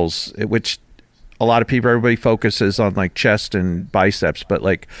muscles, which a lot of everybody focuses on like chest and biceps, but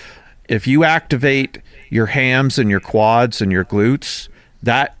like if you activate your hams and your quads and your glutes,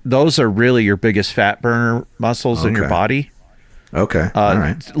 those are really your biggest fat burner muscles in your body. Okay. All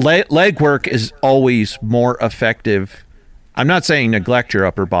right. Leg work is always more effective. I'm not saying neglect your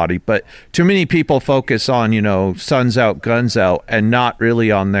upper body, but too many people focus on, suns out, guns out, and not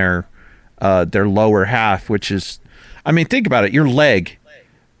really on their lower half, which is, think about it. Your leg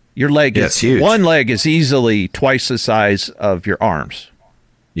is huge. One leg is easily twice the size of your arms.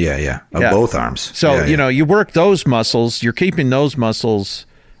 Yeah. Both arms. So, you work those muscles, you're keeping those muscles,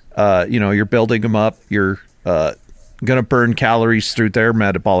 you're building them up. You're going to burn calories through their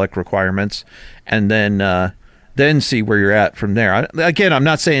metabolic requirements. And then then see where you're at from there. Again, I'm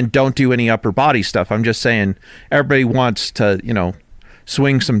not saying don't do any upper body stuff. I'm just saying everybody wants to,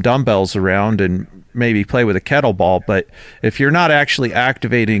 swing some dumbbells around and maybe play with a kettlebell. But if you're not actually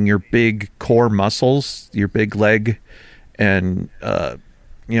activating your big core muscles, your big leg and,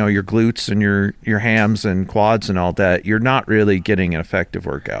 your glutes and your hams and quads and all that, you're not really getting an effective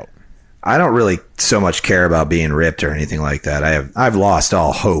workout. I don't really so much care about being ripped or anything like that. I've lost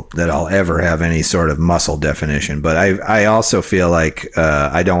all hope that I'll ever have any sort of muscle definition, but I also feel like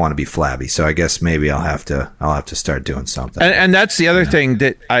I don't want to be flabby. So I guess maybe I'll have to start doing something. And that's the other thing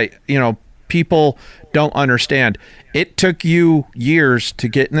that people don't understand. It took you years to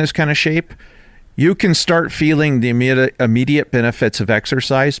get in this kind of shape. You can start feeling the immediate benefits of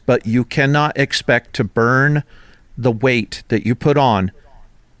exercise, but you cannot expect to burn the weight that you put on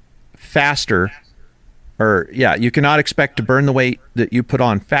faster, you cannot expect to burn the weight that you put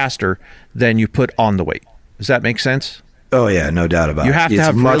on faster than you put on the weight. Does that make sense? Oh yeah, no doubt about it. You have to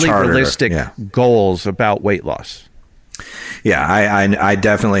have really realistic goals about weight loss. Yeah, I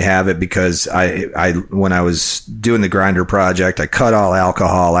definitely have it because I when I was doing the Grinder project, I cut all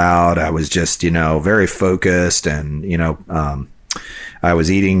alcohol out. I was just, very focused and, I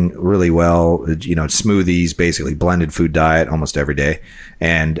was eating really well, smoothies, basically blended food diet almost every day.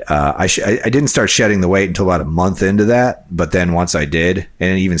 And I didn't start shedding the weight until about a month into that. But then once I did,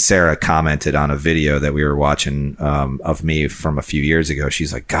 and even Sarah commented on a video that we were watching of me from a few years ago.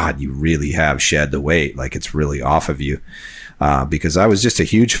 She's like, God, you really have shed the weight. Like it's really off of you. Because I was just a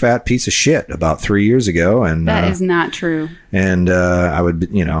huge fat piece of shit about 3 years ago. And that is not true. And I would,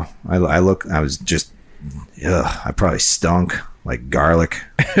 I was just, I probably stunk like garlic.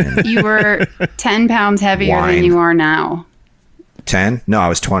 You were 10 pounds heavier than you are now. 10? No, I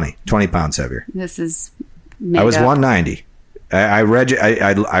was 20 pounds heavier. This is I was 190.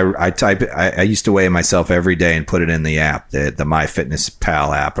 I type it. I used to weigh myself every day and put it in the app, the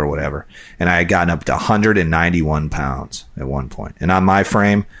MyFitnessPal app or whatever. And I had gotten up to 191 pounds at one point. And on my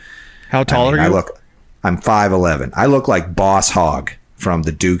frame, how tall are you? I'm 5'11". I look like Boss Hogg from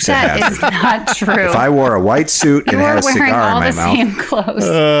the Dukes of Hazzard. That is not true. If I wore a white suit and had a cigar in my mouth. You were wearing all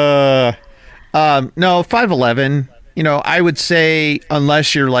the same clothes. No, 5'11". I would say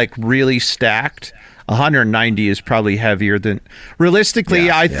unless you're like really stacked, 190 is probably heavier than realistically.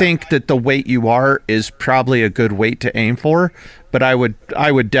 I think that the weight you are is probably a good weight to aim for, but I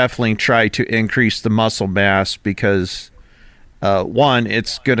would definitely try to increase the muscle mass because one,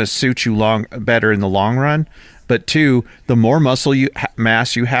 it's going to suit you better in the long run, but two, the more muscle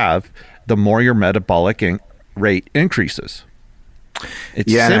mass you have, the more your metabolic rate increases.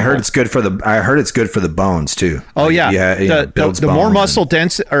 It's and simple. I heard it's good for the bones too. Oh yeah, the more muscle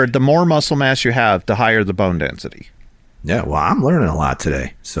density or the more muscle mass you have, the higher the bone density. Yeah, well, I'm learning a lot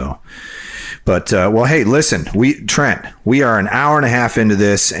today. So, but hey, listen, Trent, we are an hour and a half into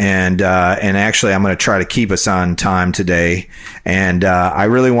this, and actually, I'm going to try to keep us on time today. And I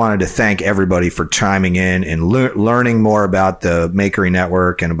really wanted to thank everybody for chiming in and learning more about the Makery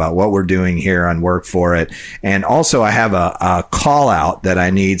Network and about what we're doing here on Work For It. And also, I have a call out that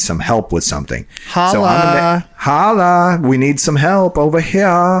I need some help with something. Holla. Holla, we need some help over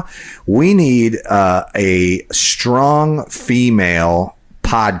here. We need a strong female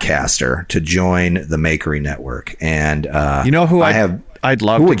podcaster to join the Makery Network. And you know who I'd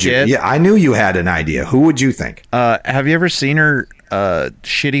love to get? Yeah, I knew you had an idea. Who would you think? Have you ever seen her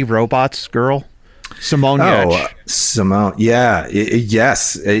Shitty Robots girl? Simone Yetch. Simone. Yeah.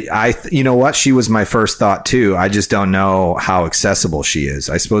 Yes. You know what? She was my first thought too. I just don't know how accessible she is.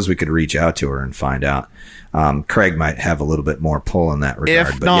 I suppose we could reach out to her and find out. Craig might have a little bit more pull in that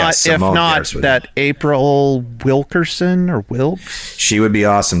regard. If not, that April Wilkerson or Wilkes. She would be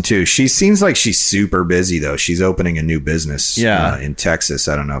awesome too. She seems like she's super busy though. She's opening a new business in Texas.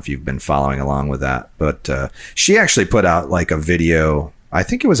 I don't know if you've been following along with that, but she actually put out like a video, I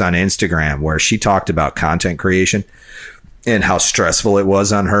think it was on Instagram, where she talked about content creation and how stressful it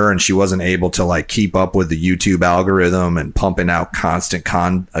was on her, and she wasn't able to like keep up with the YouTube algorithm and pumping out constant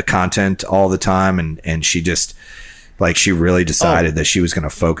content all the time, and she just she really decided that she was going to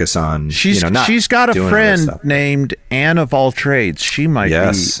focus on she's got a friend named Anne of All Trades. She might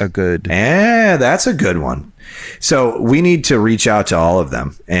be a good that's a good one. So we need to reach out to all of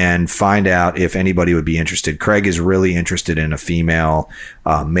them and find out if anybody would be interested. Craig is really interested in a female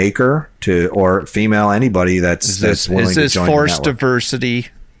maker or female anybody that's willing to join. Is this forced diversity?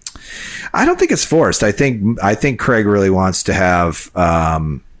 I don't think it's forced. I think Craig really wants to have.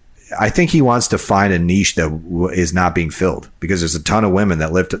 I think he wants to find a niche that is not being filled, because there's a ton of women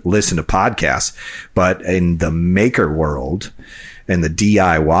that listen to podcasts, but in the maker world, in the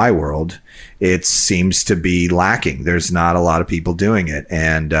DIY world, it seems to be lacking. There's not a lot of people doing it.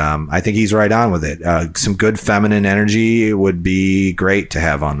 And I think he's right on with it. Some good feminine energy would be great to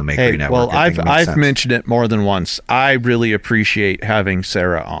have on the Makery Network. Well, I've mentioned it more than once. I really appreciate having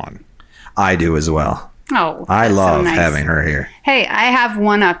Sarah on. I do as well. Oh, I love so nice. having her here. Hey, I have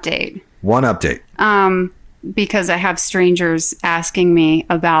one update. One update. Because I have strangers asking me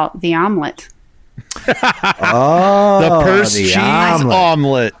about the omelet. Oh, The purse cheese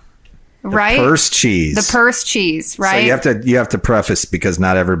omelet. Right? Purse cheese. The purse cheese, right? So you have to preface because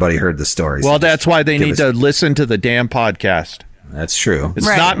not everybody heard the story. Well, So that's why they give need us- to listen to the damn podcast. That's true. It's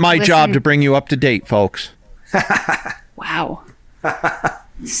Right. not my Listen. job to bring you up to date, folks. Wow.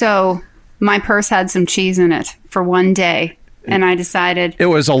 So my purse had some cheese in it for one day, and I decided It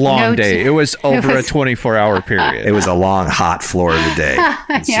was a long No, day. It was over a was- 24-hour period. It was a long, hot Florida day.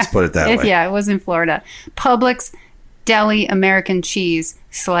 Let's just put it that way. Yeah, it was in Florida. Publix Deli American cheese,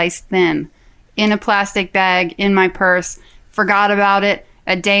 sliced thin, in a plastic bag in my purse. Forgot about it.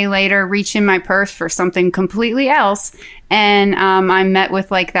 A day later, reach in my purse for something completely else, and I'm met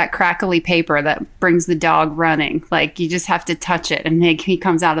with like that crackly paper that brings the dog running. Like you just have to touch it, and he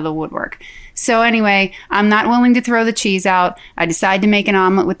comes out of the woodwork. So anyway, I'm not willing to throw the cheese out. I decide to make an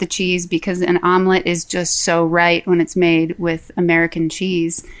omelet with the cheese because an omelet is just so right when it's made with American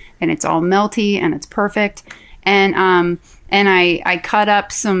cheese, and it's all melty and it's perfect. And I cut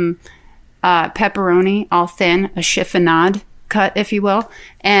up some pepperoni all thin, a chiffonade cut, if you will,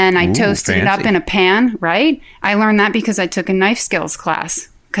 and I toasted it up fancy. in a pan, right? I learned that because I took a knife skills class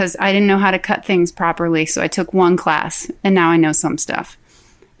because I didn't know how to cut things properly. So I took one class and now I know some stuff.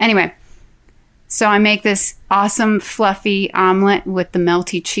 Anyway, so I make this awesome fluffy omelet with the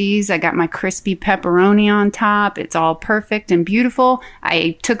melty cheese. I got my crispy pepperoni on top. It's all perfect and beautiful.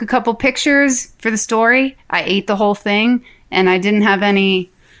 I took a couple pictures for the story. I ate the whole thing and I didn't have any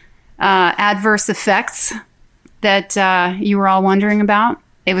adverse effects that you were all wondering about.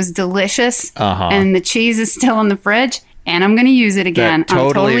 It was delicious, and the cheese is still in the fridge, and I'm going to use it again. I'm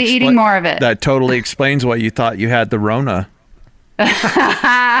totally eating more of it. That totally explains why you thought you had the Rona.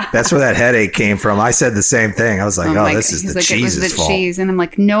 That's where that headache came from. I said the same thing. I was like, I'm oh, like- this is he's the like, it was cheese's the fault. cheese, and I'm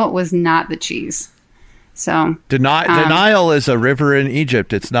like, no, it was not the cheese. So Denial is a river in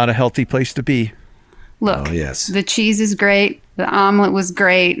Egypt. It's not a healthy place to be. look, Oh, yes. the cheese is great. The omelet was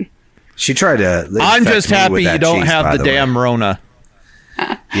great. She tried to. I'm infect just me happy with you that don't cheese, have by the way. damn Rona.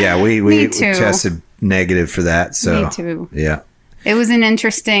 Yeah, we Me too. tested negative for that. So Me too. Yeah. It was an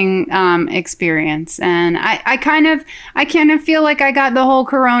interesting experience, and I kind of feel like I got the whole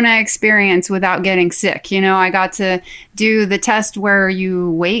Corona experience without getting sick. You know, I got to do the test where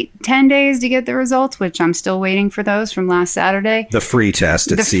you wait 10 days to get the results, which I'm still waiting for those from last Saturday. The free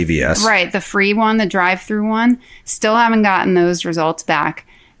test at The- CVS. Right, the free one, the drive-through one. Still haven't gotten those results back.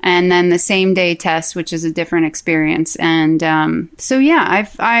 And then the same day test, which is a different experience. And so yeah,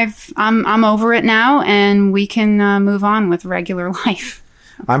 I'm over it now, and we can move on with regular life.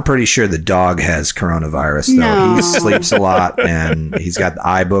 I'm pretty sure the dog has coronavirus, though. No. He sleeps a lot, and he's got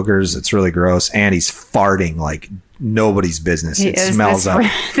eye boogers. It's really gross. And he's farting like nobody's business. It Is smells up.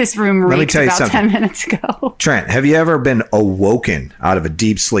 This room Let me reeked tell you about something. 10 minutes ago. Trent, have you ever been awoken out of a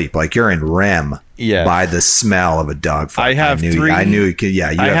deep sleep, like you're in REM, Yes. by the smell of a dog fart? I have three. I knew you could.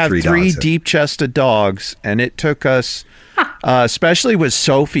 Yeah, you I have have three three dogs. deep-chested dogs, and it took us, especially with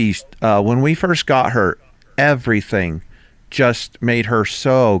Sophie, when we first got her, everything just made her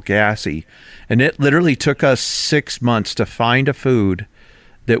so gassy, and it literally took us 6 months to find a food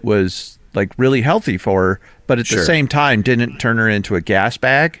that was like really healthy for her, but at Sure. the same time didn't turn her into a gas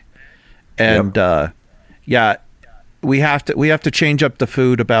bag. And yeah, we have to change up the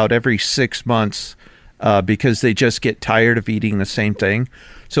food about every 6 months because they just get tired of eating the same thing.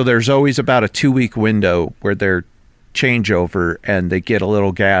 So there's always about a 2-week window where they're changeover and they get a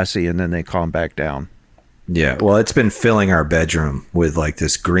little gassy and then they calm back down. Yeah, well, it's been filling our bedroom with like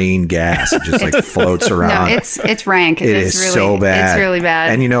this green gas. It just like floats No, around. it's rank. It it's is really, so bad. It's really bad.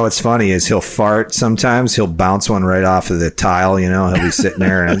 And you know what's funny is he'll fart sometimes. He'll bounce one right off of the tile. You know, he'll be sitting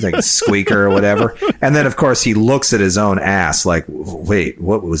there and it's like a squeaker or whatever. And then of course he looks at his own ass like, wait,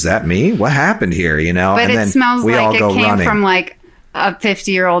 what was that? Me? What happened here? You know? But and it then smells we all like it go came running. from like a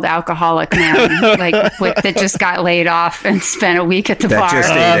 50-year-old alcoholic man, like that just got laid off and spent a week at the That bar.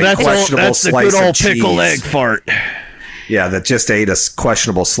 just ate a questionable that's the slice good of old pickle cheese. egg fart. Yeah, that just ate a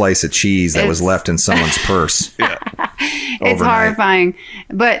questionable slice of cheese that was It's- left in someone's purse. It's overnight. horrifying.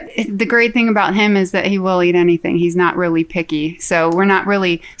 But the great thing about him is that he will eat anything. He's not really picky. So we're not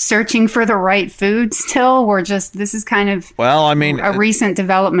really searching for the right food still. We're just, this is kind of Well, I mean, a recent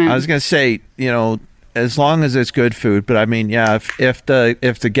development. I was going to say, you know, as long as it's good food. But I mean, yeah, if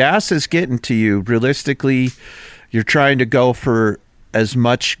the gas is getting to you, realistically, you're trying to go for as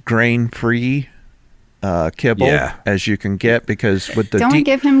much grain-free kibble as you can get, because with the don't we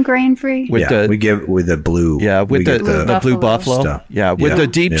give him grain-free? We give with the blue. Yeah, with the blue buffalo. Stuff. Yeah, with the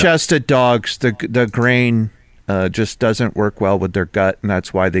deep-chested dogs, the grain just doesn't work well with their gut, and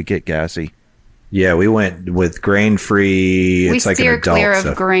that's why they get gassy. Yeah, we went with grain-free. It's like an adult steer clear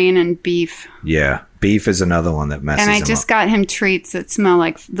stuff. of grain and beef. Yeah, beef is another one that messes him up. And I just got him treats that smell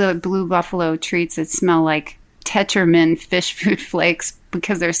like the Blue Buffalo treats that smell like Tetramin fish food flakes,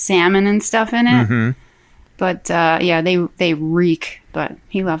 because there's salmon and stuff in it. Mm-hmm. But they reek, but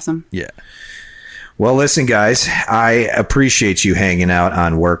he loves them. Yeah. Well, listen, guys, I appreciate you hanging out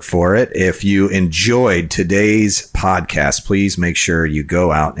on Work For It. If you enjoyed today's podcast, please make sure you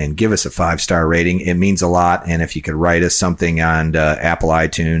go out and give us a 5-star rating. It means a lot. And if you could write us something on Apple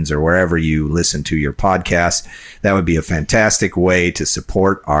iTunes or wherever you listen to your podcast, that would be a fantastic way to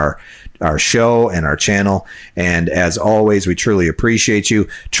support our show and our channel. And as always, we truly appreciate you.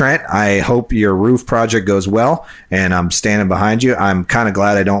 Trent, I hope your roof project goes well, and I'm standing behind you. I'm kind of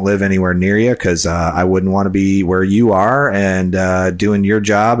glad I don't live anywhere near you, because I wouldn't want to be where you are and doing your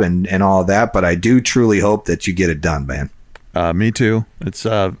job and all of that. But I do truly hope that you get it done, man. Me too. It's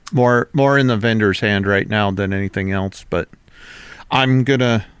more in the vendor's hand right now than anything else. But I'm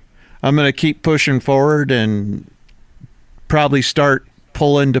gonna keep pushing forward and probably start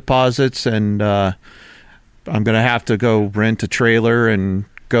pulling deposits, and I'm going to have to go rent a trailer and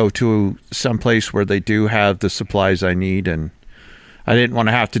go to some place where they do have the supplies I need. And I didn't want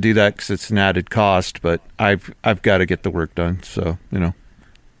to have to do that because it's an added cost, but I've got to get the work done. So,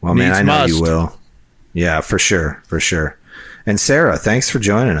 well, man, I know you will. Yeah, for sure. And Sarah, thanks for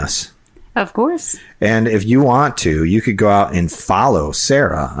joining us. Of course. And if you want to, you could go out and follow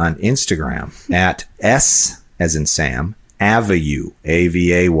Sarah on Instagram at S as in Sam, Avayou,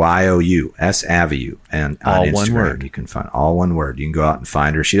 Avayu, S Avayou, and on all Instagram one word. You can find all one word. You can go out and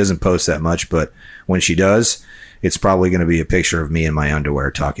find her. She doesn't post that much, but when she does, it's probably going to be a picture of me in my underwear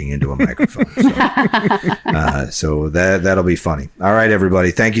talking into a microphone. So that'll be funny. All right,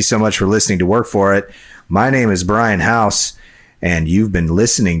 everybody. Thank you so much for listening to Work For It. My name is Brian House, and you've been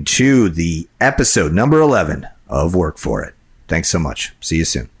listening to the episode number 11 of Work For It. Thanks so much. See you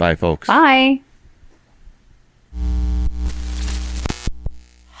soon. Bye, folks. Bye.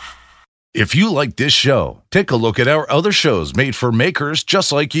 If you like this show, take a look at our other shows made for makers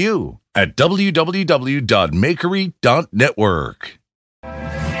just like you at www.makery.network.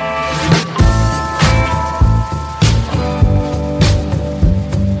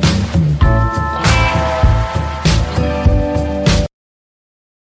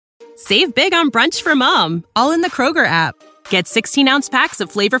 Save big on brunch for mom, all in the Kroger app. Get 16-ounce packs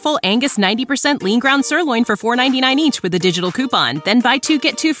of flavorful Angus 90% lean ground sirloin for $4.99 each with a digital coupon. Then buy 2,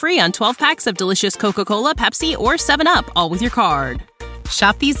 get 2 free on 12 packs of delicious Coca-Cola, Pepsi, or 7-Up, all with your card.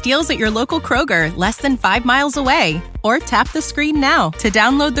 Shop these deals at your local Kroger, less than 5 miles away. Or tap the screen now to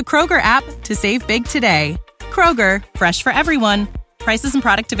download the Kroger app to save big today. Kroger, fresh for everyone. Prices and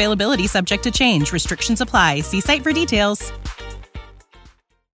product availability subject to change. Restrictions apply. See site for details.